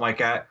Tennessee or something like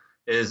that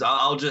is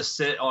I'll just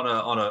sit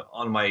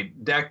on my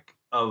deck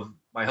of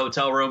my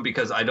hotel room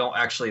because I don't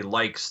actually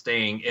like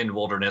staying in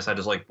wilderness. I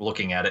just like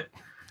looking at it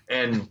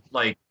and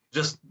like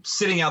just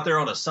sitting out there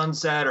on a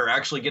sunset or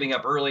actually getting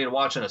up early and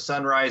watching a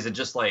sunrise and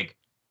just like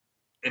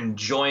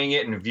enjoying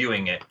it and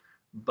viewing it.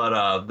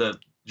 But the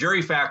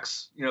jury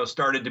facts,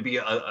 started to be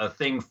a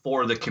thing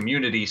for the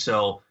community.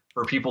 So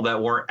for people that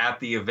weren't at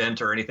the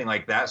event or anything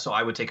like that. So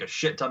I would take a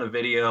shit ton of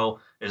video,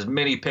 as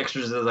many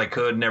pictures as I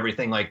could and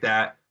everything like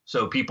that.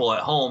 So people at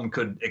home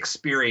could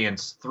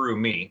experience through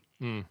me,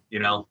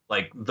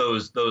 like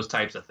those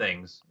types of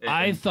things.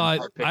 I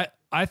thought that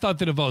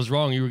if I was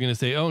wrong, you were going to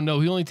say, oh no,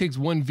 he only takes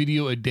one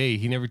video a day.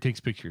 He never takes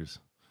pictures.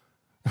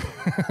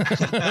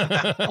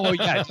 Oh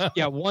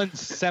yeah, 1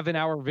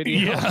 7-hour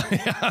video.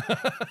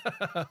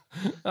 Yeah.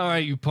 All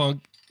right, you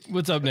punk.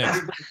 What's up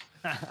next?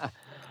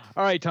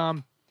 All right,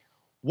 Tom.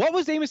 What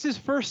was Amos's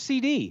first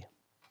CD?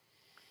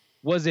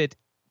 Was it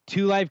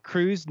Two Live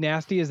Crew's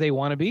Nasty as They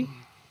Wanna Be?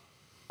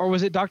 Or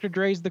was it Dr.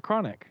 Dre's The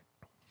Chronic?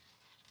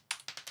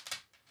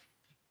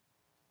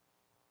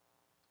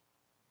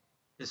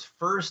 His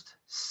first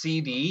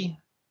CD.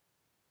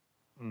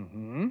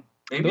 Mm-hmm.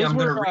 Maybe Those I'm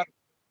going to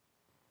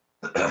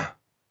read.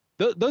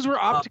 Those were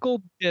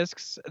optical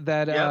discs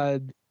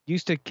that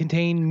used to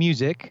contain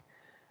music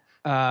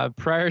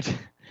prior to.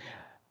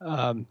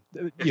 If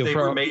they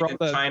were made in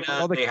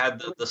China, they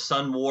had the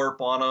sun warp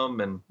on them,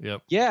 and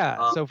yep.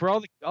 Yeah. So for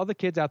all the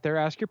kids out there,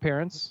 ask your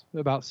parents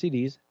about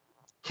CDs.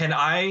 Can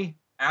I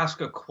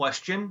ask a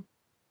question?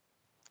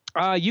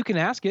 You can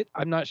ask it.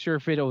 I'm not sure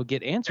if it'll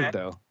get answered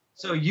though.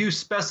 So you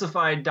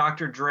specified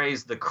Dr.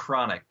 Dre's The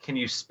Chronic. Can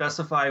you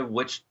specify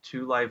which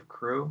Two Live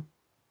Crew?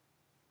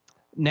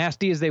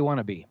 Nasty as They Want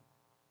to Be.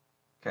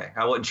 Okay,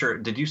 I wasn't sure.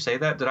 Did you say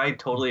that? Did I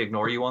totally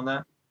ignore you on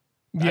that?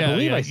 Yeah, I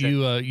believe I said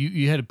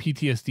you had a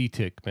PTSD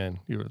tick, man.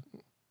 You were.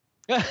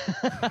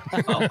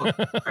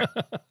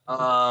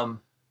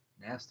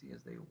 Nasty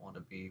as They Want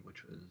to Be,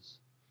 which was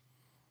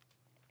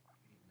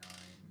 89,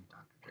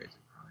 Dr. Dre's The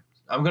Chronic.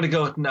 I'm gonna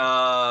go with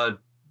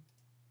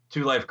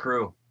Two Live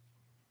Crew.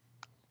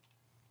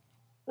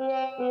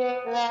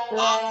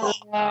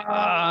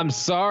 I'm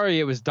sorry,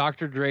 it was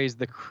Dr. Dre's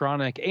The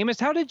Chronic. Amos,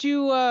 how did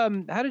you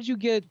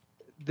get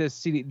this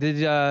CD?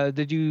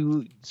 Did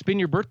you spin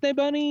your birthday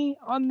money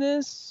on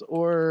this,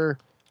 or?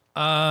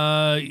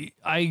 I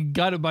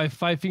got it by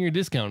 5-finger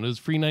discount. It was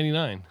free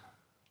 99.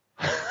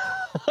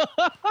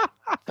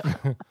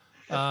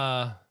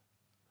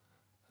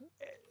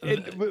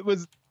 It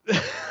was.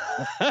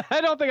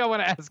 I don't think I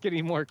want to ask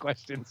any more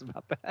questions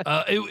about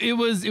that. It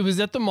was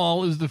at the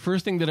mall. It was the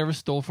first thing that I ever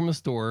stole from a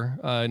store.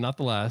 Not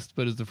the last,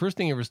 but it was the first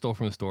thing I ever stole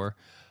from a store.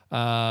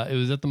 It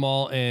was at the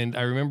mall, and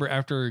I remember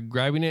after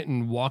grabbing it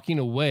and walking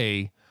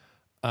away,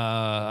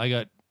 I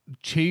got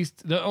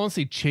chased. I won't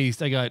say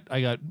chased. I got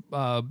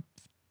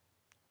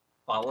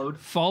followed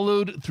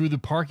through the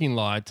parking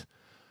lot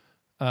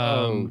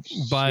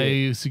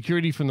by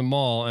security from the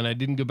mall, and I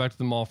didn't go back to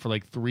the mall for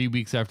like 3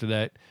 weeks after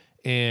that.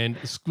 And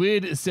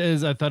Squid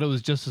says, I thought it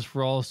was Justice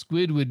for All.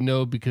 Squid would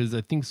know because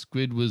I think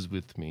Squid was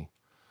with me.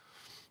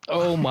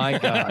 Oh my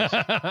gosh.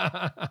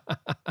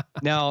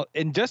 Now,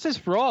 in Justice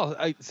for All,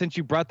 since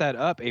you brought that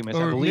up, Amos,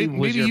 I believe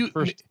was your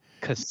first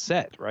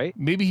cassette, right?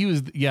 Maybe he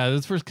was, yeah,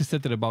 that's the first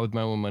cassette that I bought with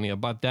my own money. I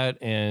bought that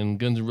and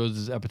Guns N'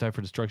 Roses' Appetite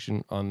for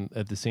Destruction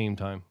at the same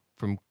time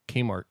from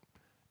Kmart.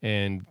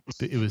 And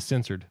it was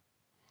censored.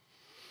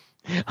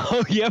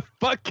 Oh yeah,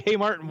 fuck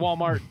Kmart and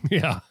Walmart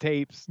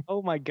tapes.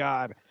 Oh my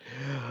god.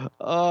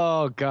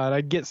 Oh god,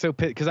 I'd get so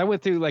pissed because I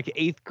went through like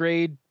 8th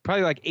grade,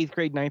 probably like 8th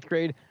grade, 9th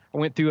grade. I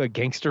went through a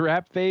gangster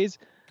rap phase,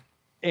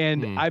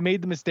 and I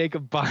made the mistake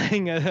of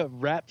buying a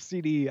rap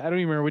CD. I don't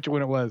even remember which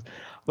one it was,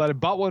 but I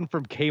bought one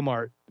from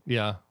Kmart.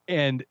 Yeah.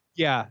 And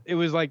yeah, it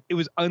was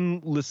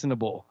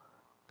unlistenable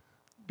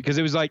because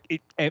it was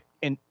like like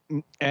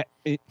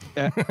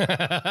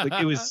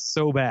it was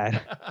so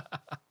bad.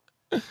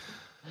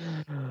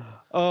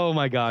 Oh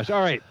my gosh. All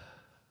right.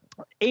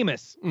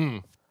 Amos,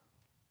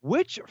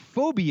 which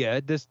phobia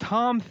does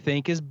Tom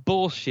think is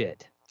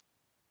bullshit?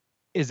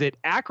 Is it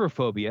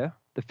acrophobia,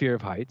 the fear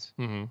of heights,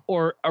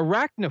 or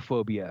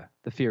arachnophobia,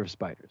 the fear of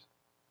spiders?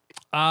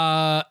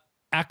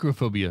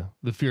 Acrophobia,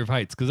 the fear of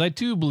heights, because I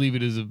too believe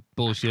it is a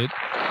bullshit.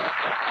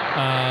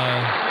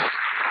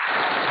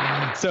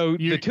 So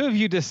the two of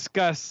you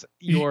discuss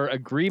your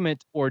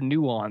agreement or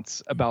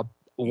nuance about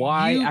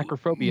why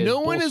acrophobia is no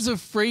bullshit. one is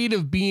afraid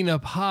of being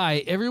up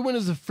high. Everyone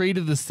is afraid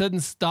of the sudden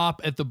stop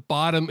at the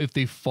bottom if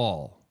they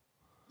fall.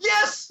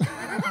 Yes! Yes,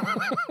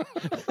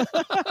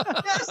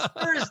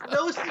 there is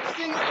no such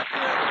thing as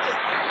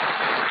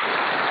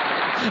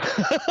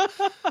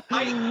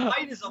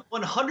height is a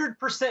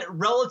 100%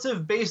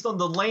 relative based on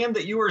the land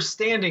that you are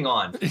standing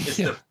on. It's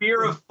the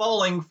fear of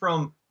falling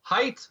from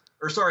height,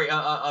 or sorry,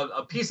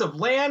 a piece of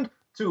land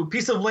to a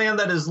piece of land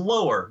that is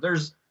lower.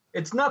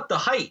 It's not the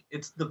height,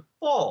 it's the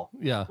fall.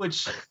 Yeah.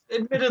 Which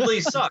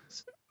admittedly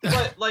sucks.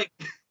 But like,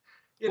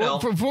 you know.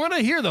 From what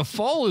I hear, the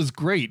fall is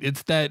great.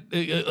 It's that,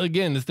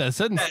 again, it's that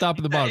sudden stop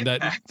at the bottom.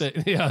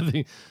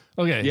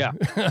 Okay. Yeah.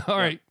 All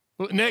right.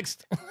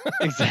 Next.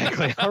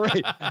 Exactly. All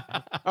right.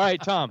 All right,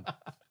 Tom.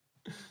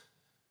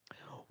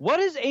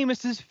 What is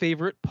Amos's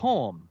favorite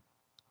poem?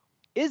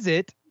 Is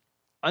it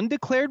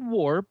Undeclared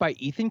War by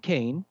Ethan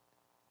Kane,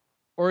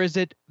 or is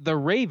it The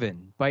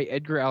Raven by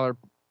Edgar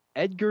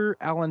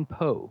Allan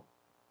Poe?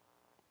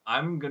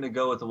 I'm going to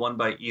go with the one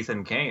by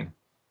Ethan Kane.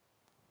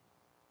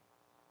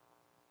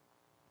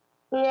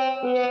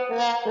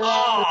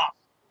 Oh!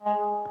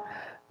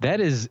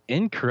 That is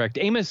incorrect.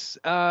 Amos,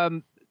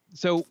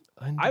 so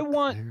I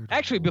want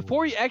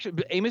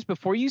Amos,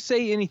 before you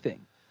say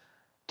anything,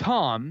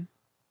 Tom,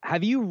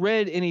 have you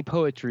read any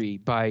poetry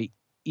by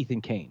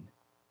Ethan Kane?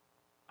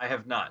 I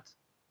have not.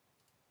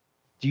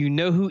 Do you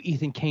know who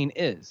Ethan Kane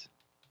is?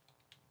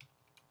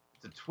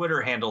 the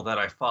Twitter handle that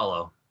I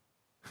follow.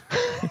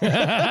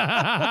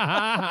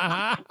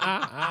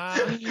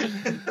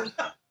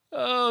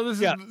 Oh, this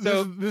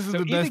is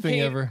the best thing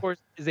ever. Of course,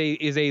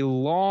 is a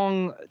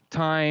long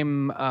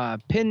time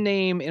pen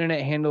name,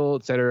 internet handle,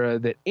 etc.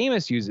 that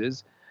Amos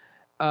uses,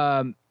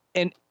 and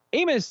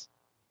Amos,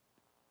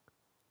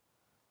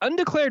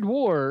 Undeclared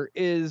War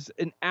is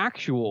an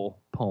actual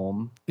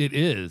poem. It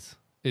is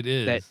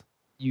that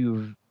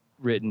you've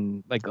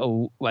written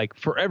like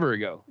forever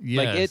ago.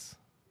 Yes. Like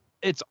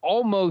it's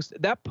almost,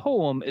 that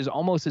poem is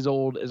almost as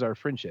old as our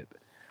friendship.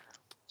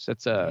 So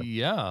that's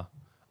yeah.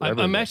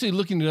 I'm actually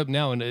looking it up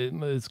now, and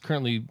it's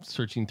currently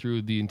searching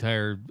through the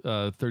entire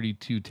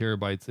 32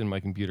 terabytes in my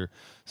computer.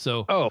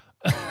 So,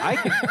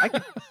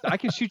 I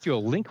can shoot you a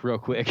link real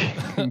quick.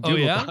 Oh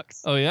yeah,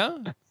 oh yeah,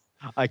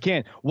 I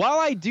can. While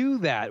I do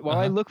that, while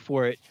I look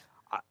for it,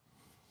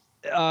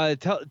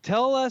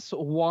 tell us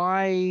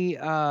why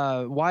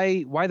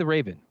the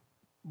Raven,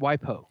 why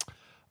Poe?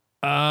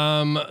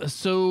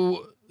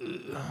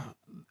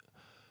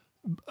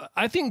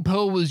 I think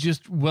Poe was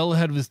just well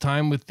ahead of his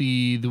time with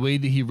the way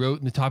that he wrote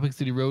and the topics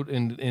that he wrote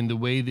and the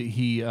way that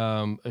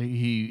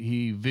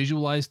he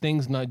visualized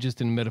things, not just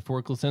in a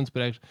metaphorical sense,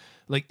 but actually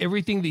like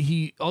everything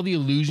that all the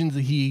illusions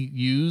that he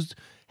used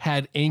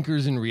had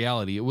anchors in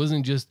reality. It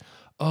wasn't just,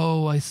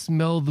 oh, I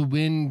smell the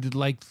wind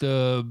like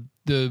the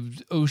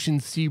ocean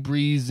sea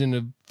breeze and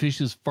a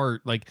fish's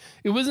fart. Like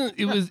it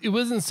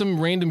wasn't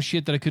some random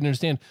shit that I couldn't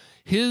understand.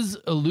 His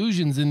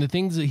illusions and the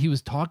things that he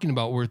was talking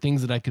about were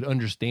things that I could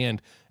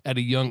understand at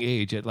a young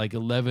age, at like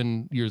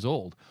 11 years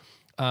old.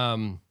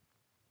 But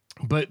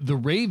The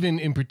Raven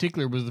in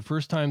particular was the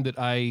first time that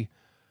I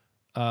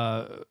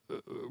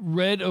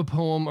read a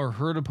poem or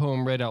heard a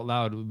poem read out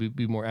loud, would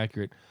be more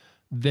accurate,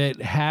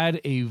 that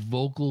had a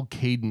vocal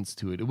cadence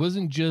to it. It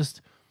wasn't just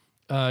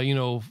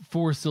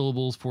 4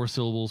 syllables, 4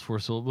 syllables, 4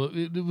 syllables.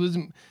 It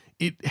wasn't.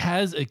 It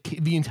has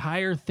the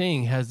entire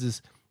thing has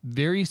this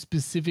very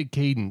specific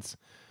cadence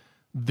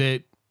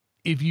that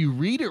if you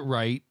read it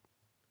right,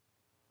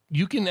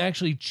 you can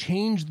actually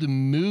change the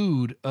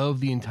mood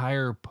of the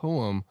entire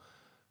poem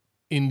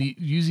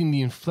using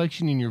the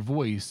inflection in your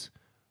voice,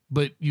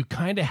 but you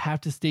kind of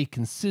have to stay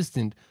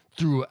consistent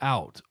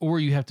throughout, or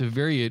you have to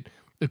vary it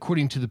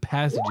according to the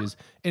passages.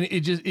 And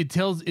it's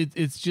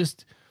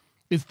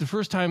the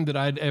first time that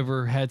I'd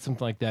ever had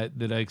something like that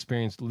I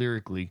experienced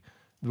lyrically,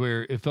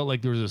 where it felt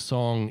like there was a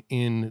song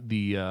in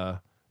the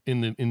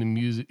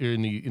music or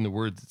in the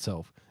words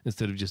itself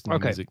instead of just in the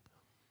music.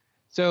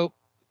 So,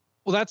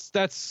 well, that's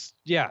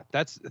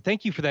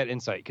thank you for that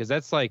insight, because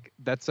that's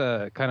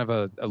a kind of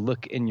a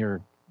look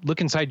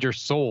inside your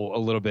soul a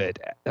little bit.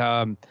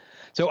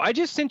 So I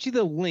just sent you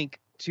the link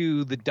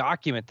to the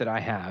document that I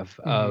have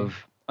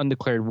of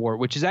Undeclared War,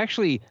 which is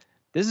actually,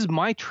 this is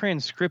my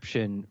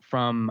transcription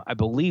from, I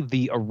believe,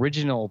 the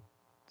original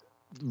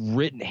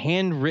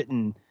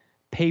handwritten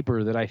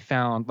paper that I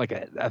found, like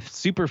a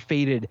super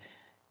faded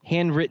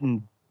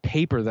handwritten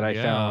paper that I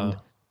found.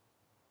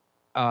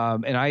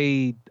 And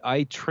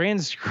I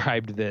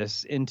transcribed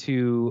this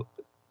into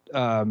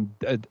a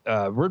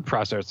word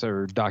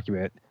processor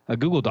document, a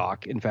Google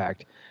Doc, in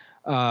fact.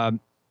 I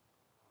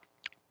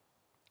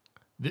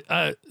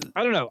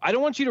don't know. I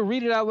don't want you to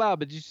read it out loud,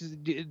 but just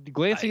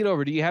glancing it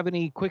over, do you have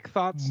any quick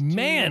thoughts?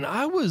 Man,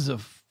 how has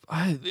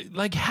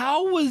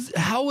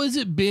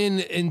it been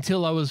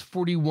until I was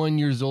 41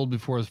 years old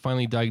before I was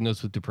finally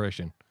diagnosed with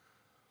depression?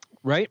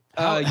 Right?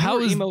 How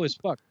is emo as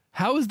fuck?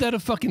 How is that a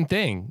fucking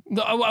thing?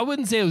 No, I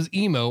wouldn't say I was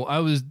emo. I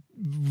was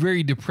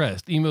very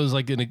depressed. Emo is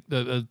like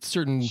a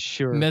certain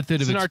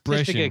method of expression. It's an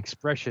artistic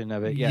expression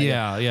of it.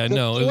 Yeah.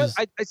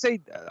 I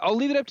say I'll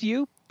leave it up to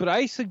you, but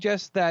I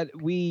suggest that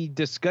we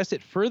discuss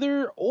it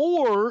further,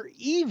 or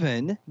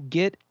even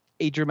get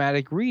a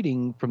dramatic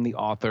reading from the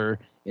author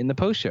in the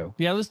post show.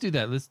 Yeah, let's do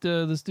that. Let's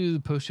do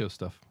the post show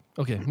stuff.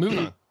 Okay, moving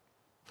on.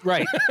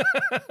 Right.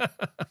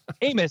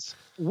 Amos,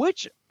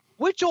 which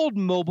old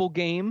mobile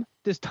game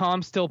does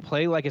Tom still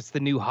play like it's the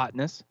new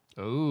hotness?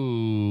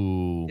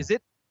 Oh. Is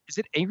it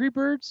Angry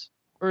Birds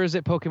or is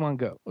it Pokemon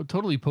Go? Oh,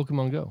 totally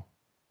Pokemon Go.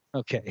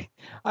 Okay.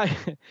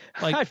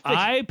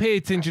 I pay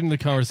attention to the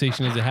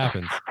conversation as it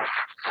happens.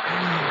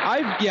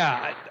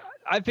 I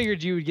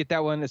figured you would get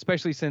that one,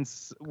 especially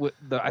since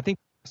I think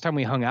last time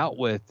we hung out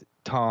with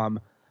Tom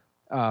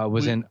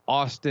was in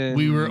Austin.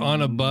 We were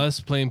on a bus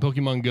playing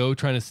Pokemon Go,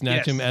 trying to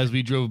snatch him as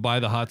we drove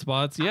by the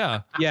hotspots.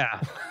 Yeah. Yeah,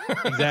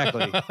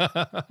 exactly.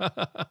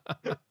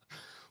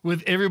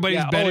 With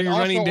everybody's battery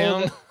running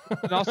down.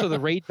 And also the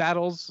raid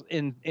battles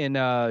in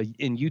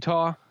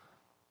Utah.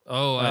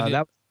 Oh,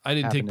 I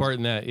didn't take part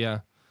in that.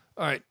 Yeah.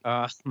 All right.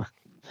 All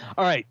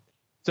right.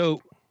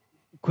 So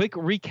quick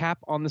recap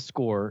on the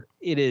score.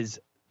 It is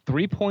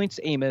 3 points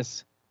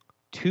Amos,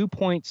 2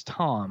 points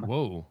Tom.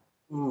 Whoa.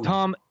 Ooh.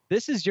 Tom,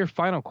 this is your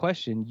final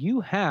question.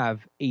 You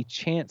have a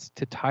chance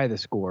to tie the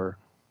score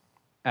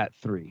at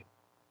 3.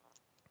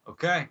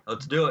 Okay,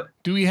 let's do it.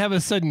 Do we have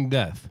a sudden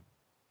death?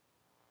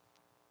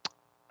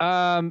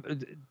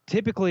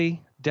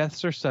 Typically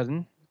deaths are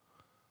sudden.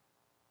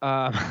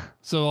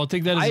 So I'll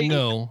take that as a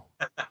no.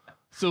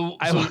 So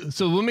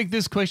we'll make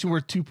this question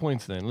worth 2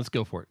 points then. Let's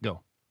go for it.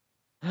 Go.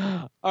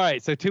 All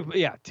right, so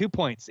 2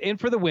 points. In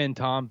for the win,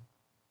 Tom.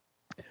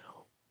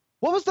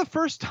 What was the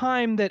first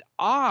time that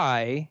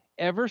I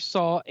ever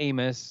saw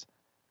Amos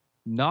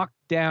knock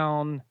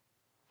down,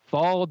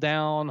 fall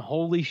down,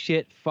 holy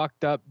shit,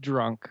 fucked up,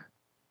 drunk?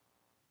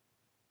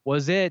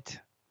 Was it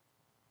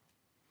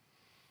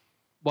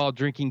while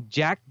drinking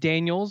Jack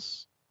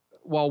Daniels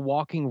while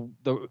walking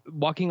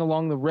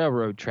along the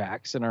railroad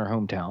tracks in our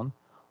hometown?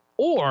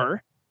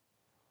 Or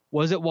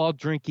was it while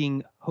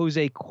drinking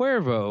Jose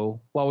Cuervo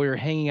while we were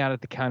hanging out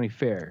at the county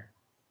fair?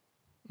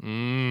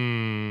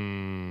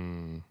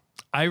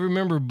 I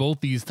remember both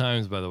these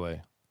times, by the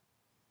way.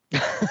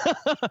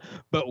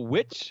 But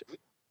which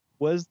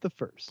was the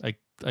first?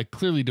 I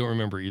clearly don't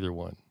remember either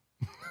one.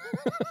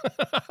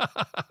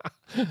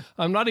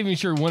 I'm not even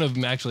sure one of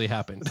them actually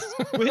happened.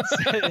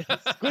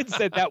 Squid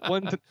said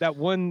that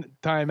one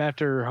time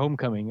after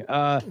homecoming.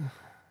 I'm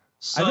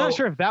not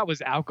sure if that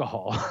was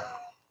alcohol.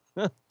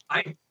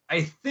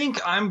 I think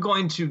I'm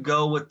going to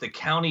go with the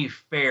county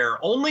fair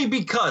only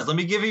because, let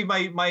me give you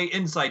my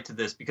insight to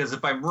this, because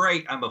if I'm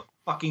right, I'm a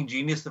fucking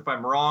genius. If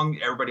I'm wrong,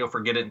 everybody will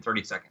forget it in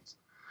 30 seconds.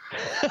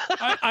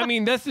 I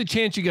mean, that's the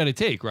chance you got to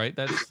take, right?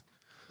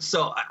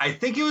 So I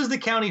think it was the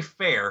county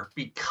fair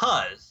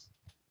because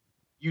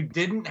you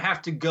didn't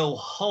have to go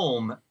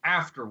home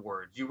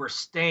afterwards. You were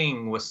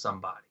staying with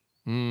somebody.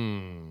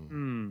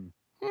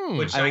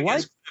 Which I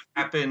guess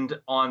happened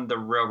on the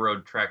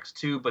railroad tracks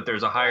too, but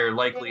there's a higher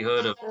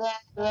likelihood of.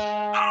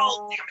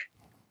 Oh, damn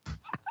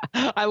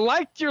it! I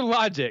liked your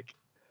logic,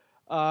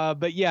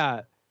 but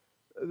yeah,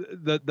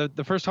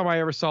 the first time I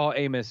ever saw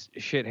Amos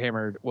shit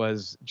hammered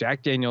was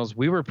Jack Daniels.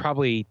 We were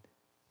probably,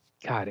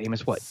 God,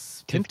 Amos, what,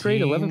 10th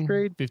grade, 11th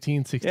grade,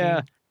 15, 16.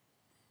 Yeah,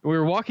 we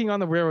were walking on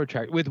the railroad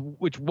track.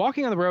 Which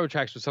walking on the railroad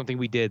tracks was something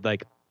we did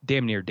like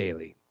damn near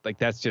daily. Like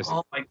that's just.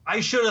 Oh I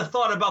should have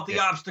thought about the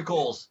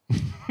obstacles.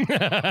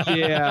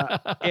 Yeah,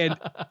 and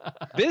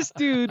this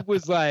dude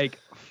was like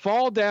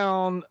fall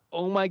down.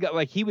 Oh my God,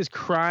 like he was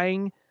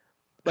crying.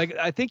 Like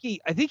I think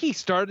he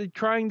started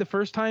crying the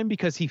first time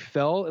because he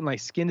fell and like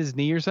skinned his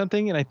knee or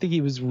something, and I think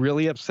he was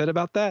really upset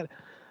about that.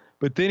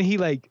 But then he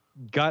like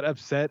got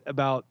upset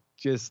about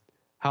just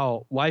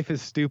how life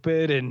is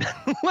stupid and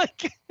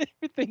like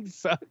everything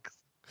sucks.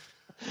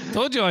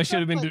 Told you I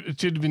should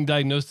have been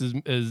diagnosed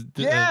as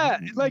yeah,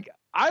 like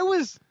I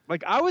was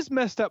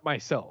messed up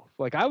myself.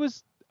 Like I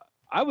was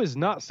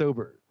not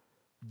sober,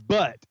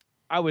 but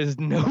I was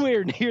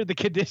nowhere near the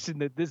condition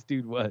that this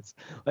dude was.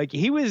 Like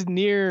he was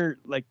near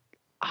like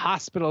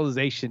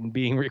hospitalization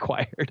being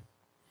required.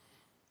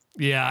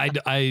 Yeah, I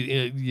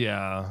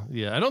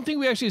don't think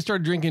we actually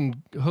started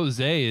drinking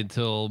Jose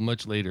until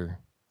much later.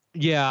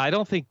 Yeah, I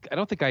don't think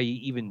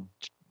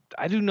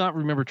I do not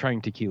remember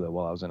trying tequila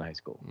while I was in high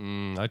school.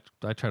 I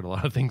tried a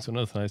lot of things when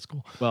I was in high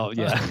school. Well,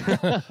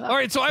 yeah. All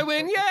right, so I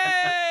win.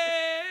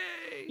 Yay!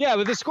 Yeah,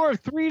 with a score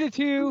of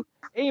 3-2,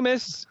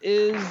 Amos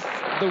is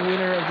the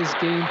winner of this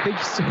game. Thank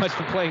you so much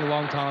for playing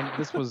along, Tom.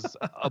 This was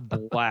a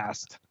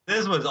blast.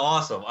 This was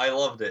awesome. I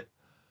loved it.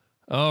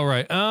 All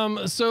right.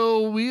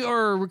 So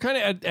we're kind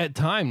of at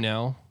time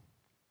now.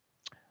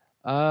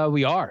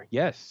 We are.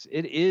 Yes,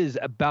 it is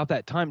about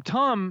that time.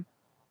 Tom,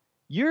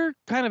 you're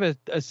kind of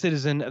a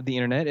citizen of the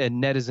internet, a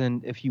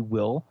netizen, if you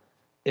will.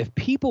 If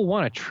people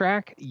want to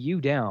track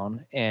you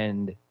down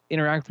and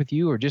interact with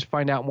you or just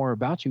find out more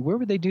about you, where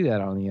would they do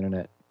that on the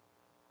internet?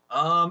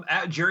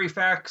 At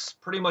JuryFacts,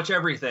 pretty much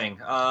everything.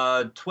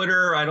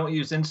 Twitter, I don't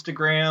use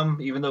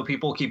Instagram, even though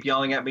people keep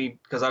yelling at me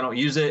because I don't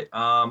use it.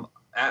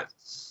 At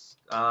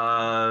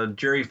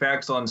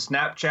JuryFacts on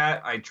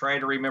Snapchat, I try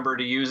to remember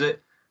to use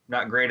it.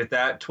 Not great at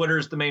that.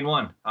 Twitter's the main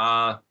one.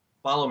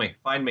 Follow me,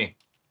 find me,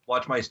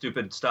 watch my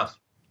stupid stuff.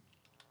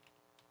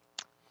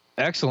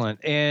 Excellent.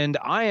 And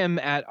I am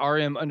at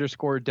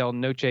RM_Del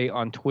Noche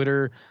on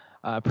Twitter.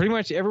 Pretty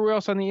much everywhere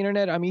else on the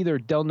internet, I'm either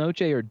Del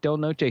Noche or Del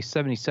Noche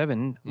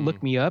 77.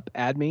 Look me up,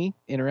 add me,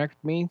 interact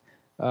with me.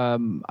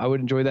 I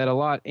would enjoy that a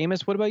lot.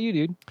 Amos, what about you,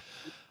 dude?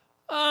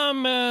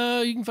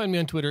 You can find me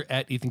on Twitter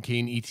at Ethan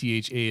Caine,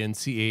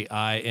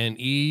 ETHANCAINE.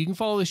 You can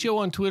follow the show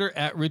on Twitter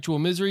at Ritual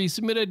Misery.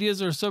 Submit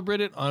ideas or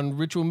subreddit on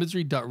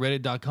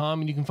ritualmisery.reddit.com.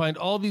 And you can find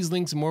all these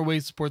links and more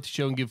ways to support the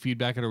show and give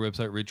feedback at our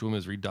website,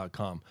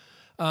 ritualmisery.com.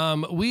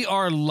 We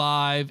are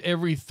live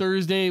every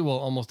Thursday, well,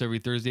 almost every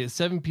Thursday at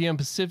 7 p.m.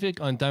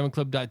 Pacific on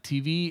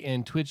diamondclub.tv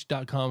and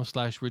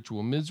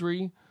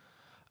twitch.com/ritualmisery.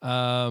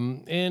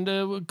 And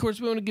of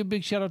course, we want to give a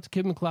big shout out to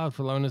Kid MacLeod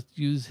for allowing us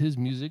to use his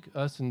music,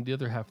 us and the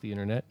other half of the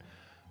internet.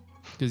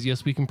 Because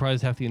yes, we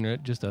comprise half the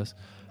internet, just us.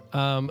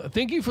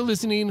 Thank you for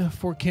listening,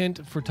 for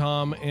Kent, for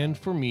Tom, and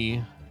for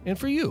me, and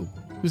for you.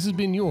 This has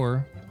been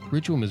your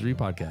Ritual Misery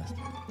Podcast.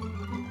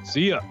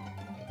 See ya.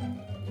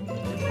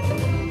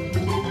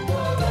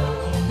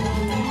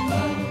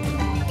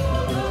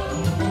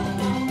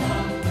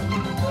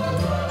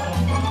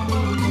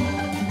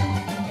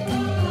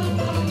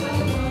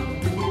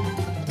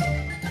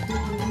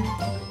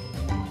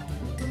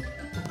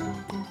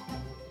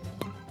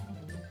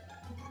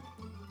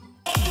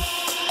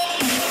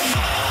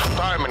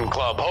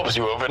 Diamond Club hopes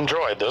you have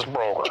enjoyed this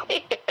program.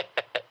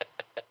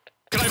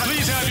 Can I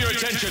please have your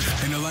attention?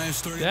 In the last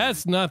story.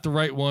 That's not the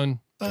right one.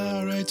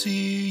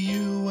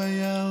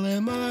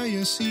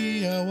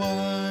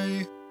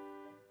 RITUALMISCLY.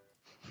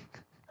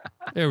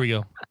 There we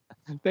go.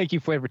 Thank you,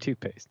 Flavor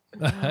Toothpaste.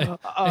 I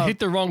hit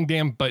the wrong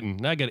damn button.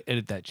 Now I got to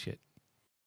edit that shit.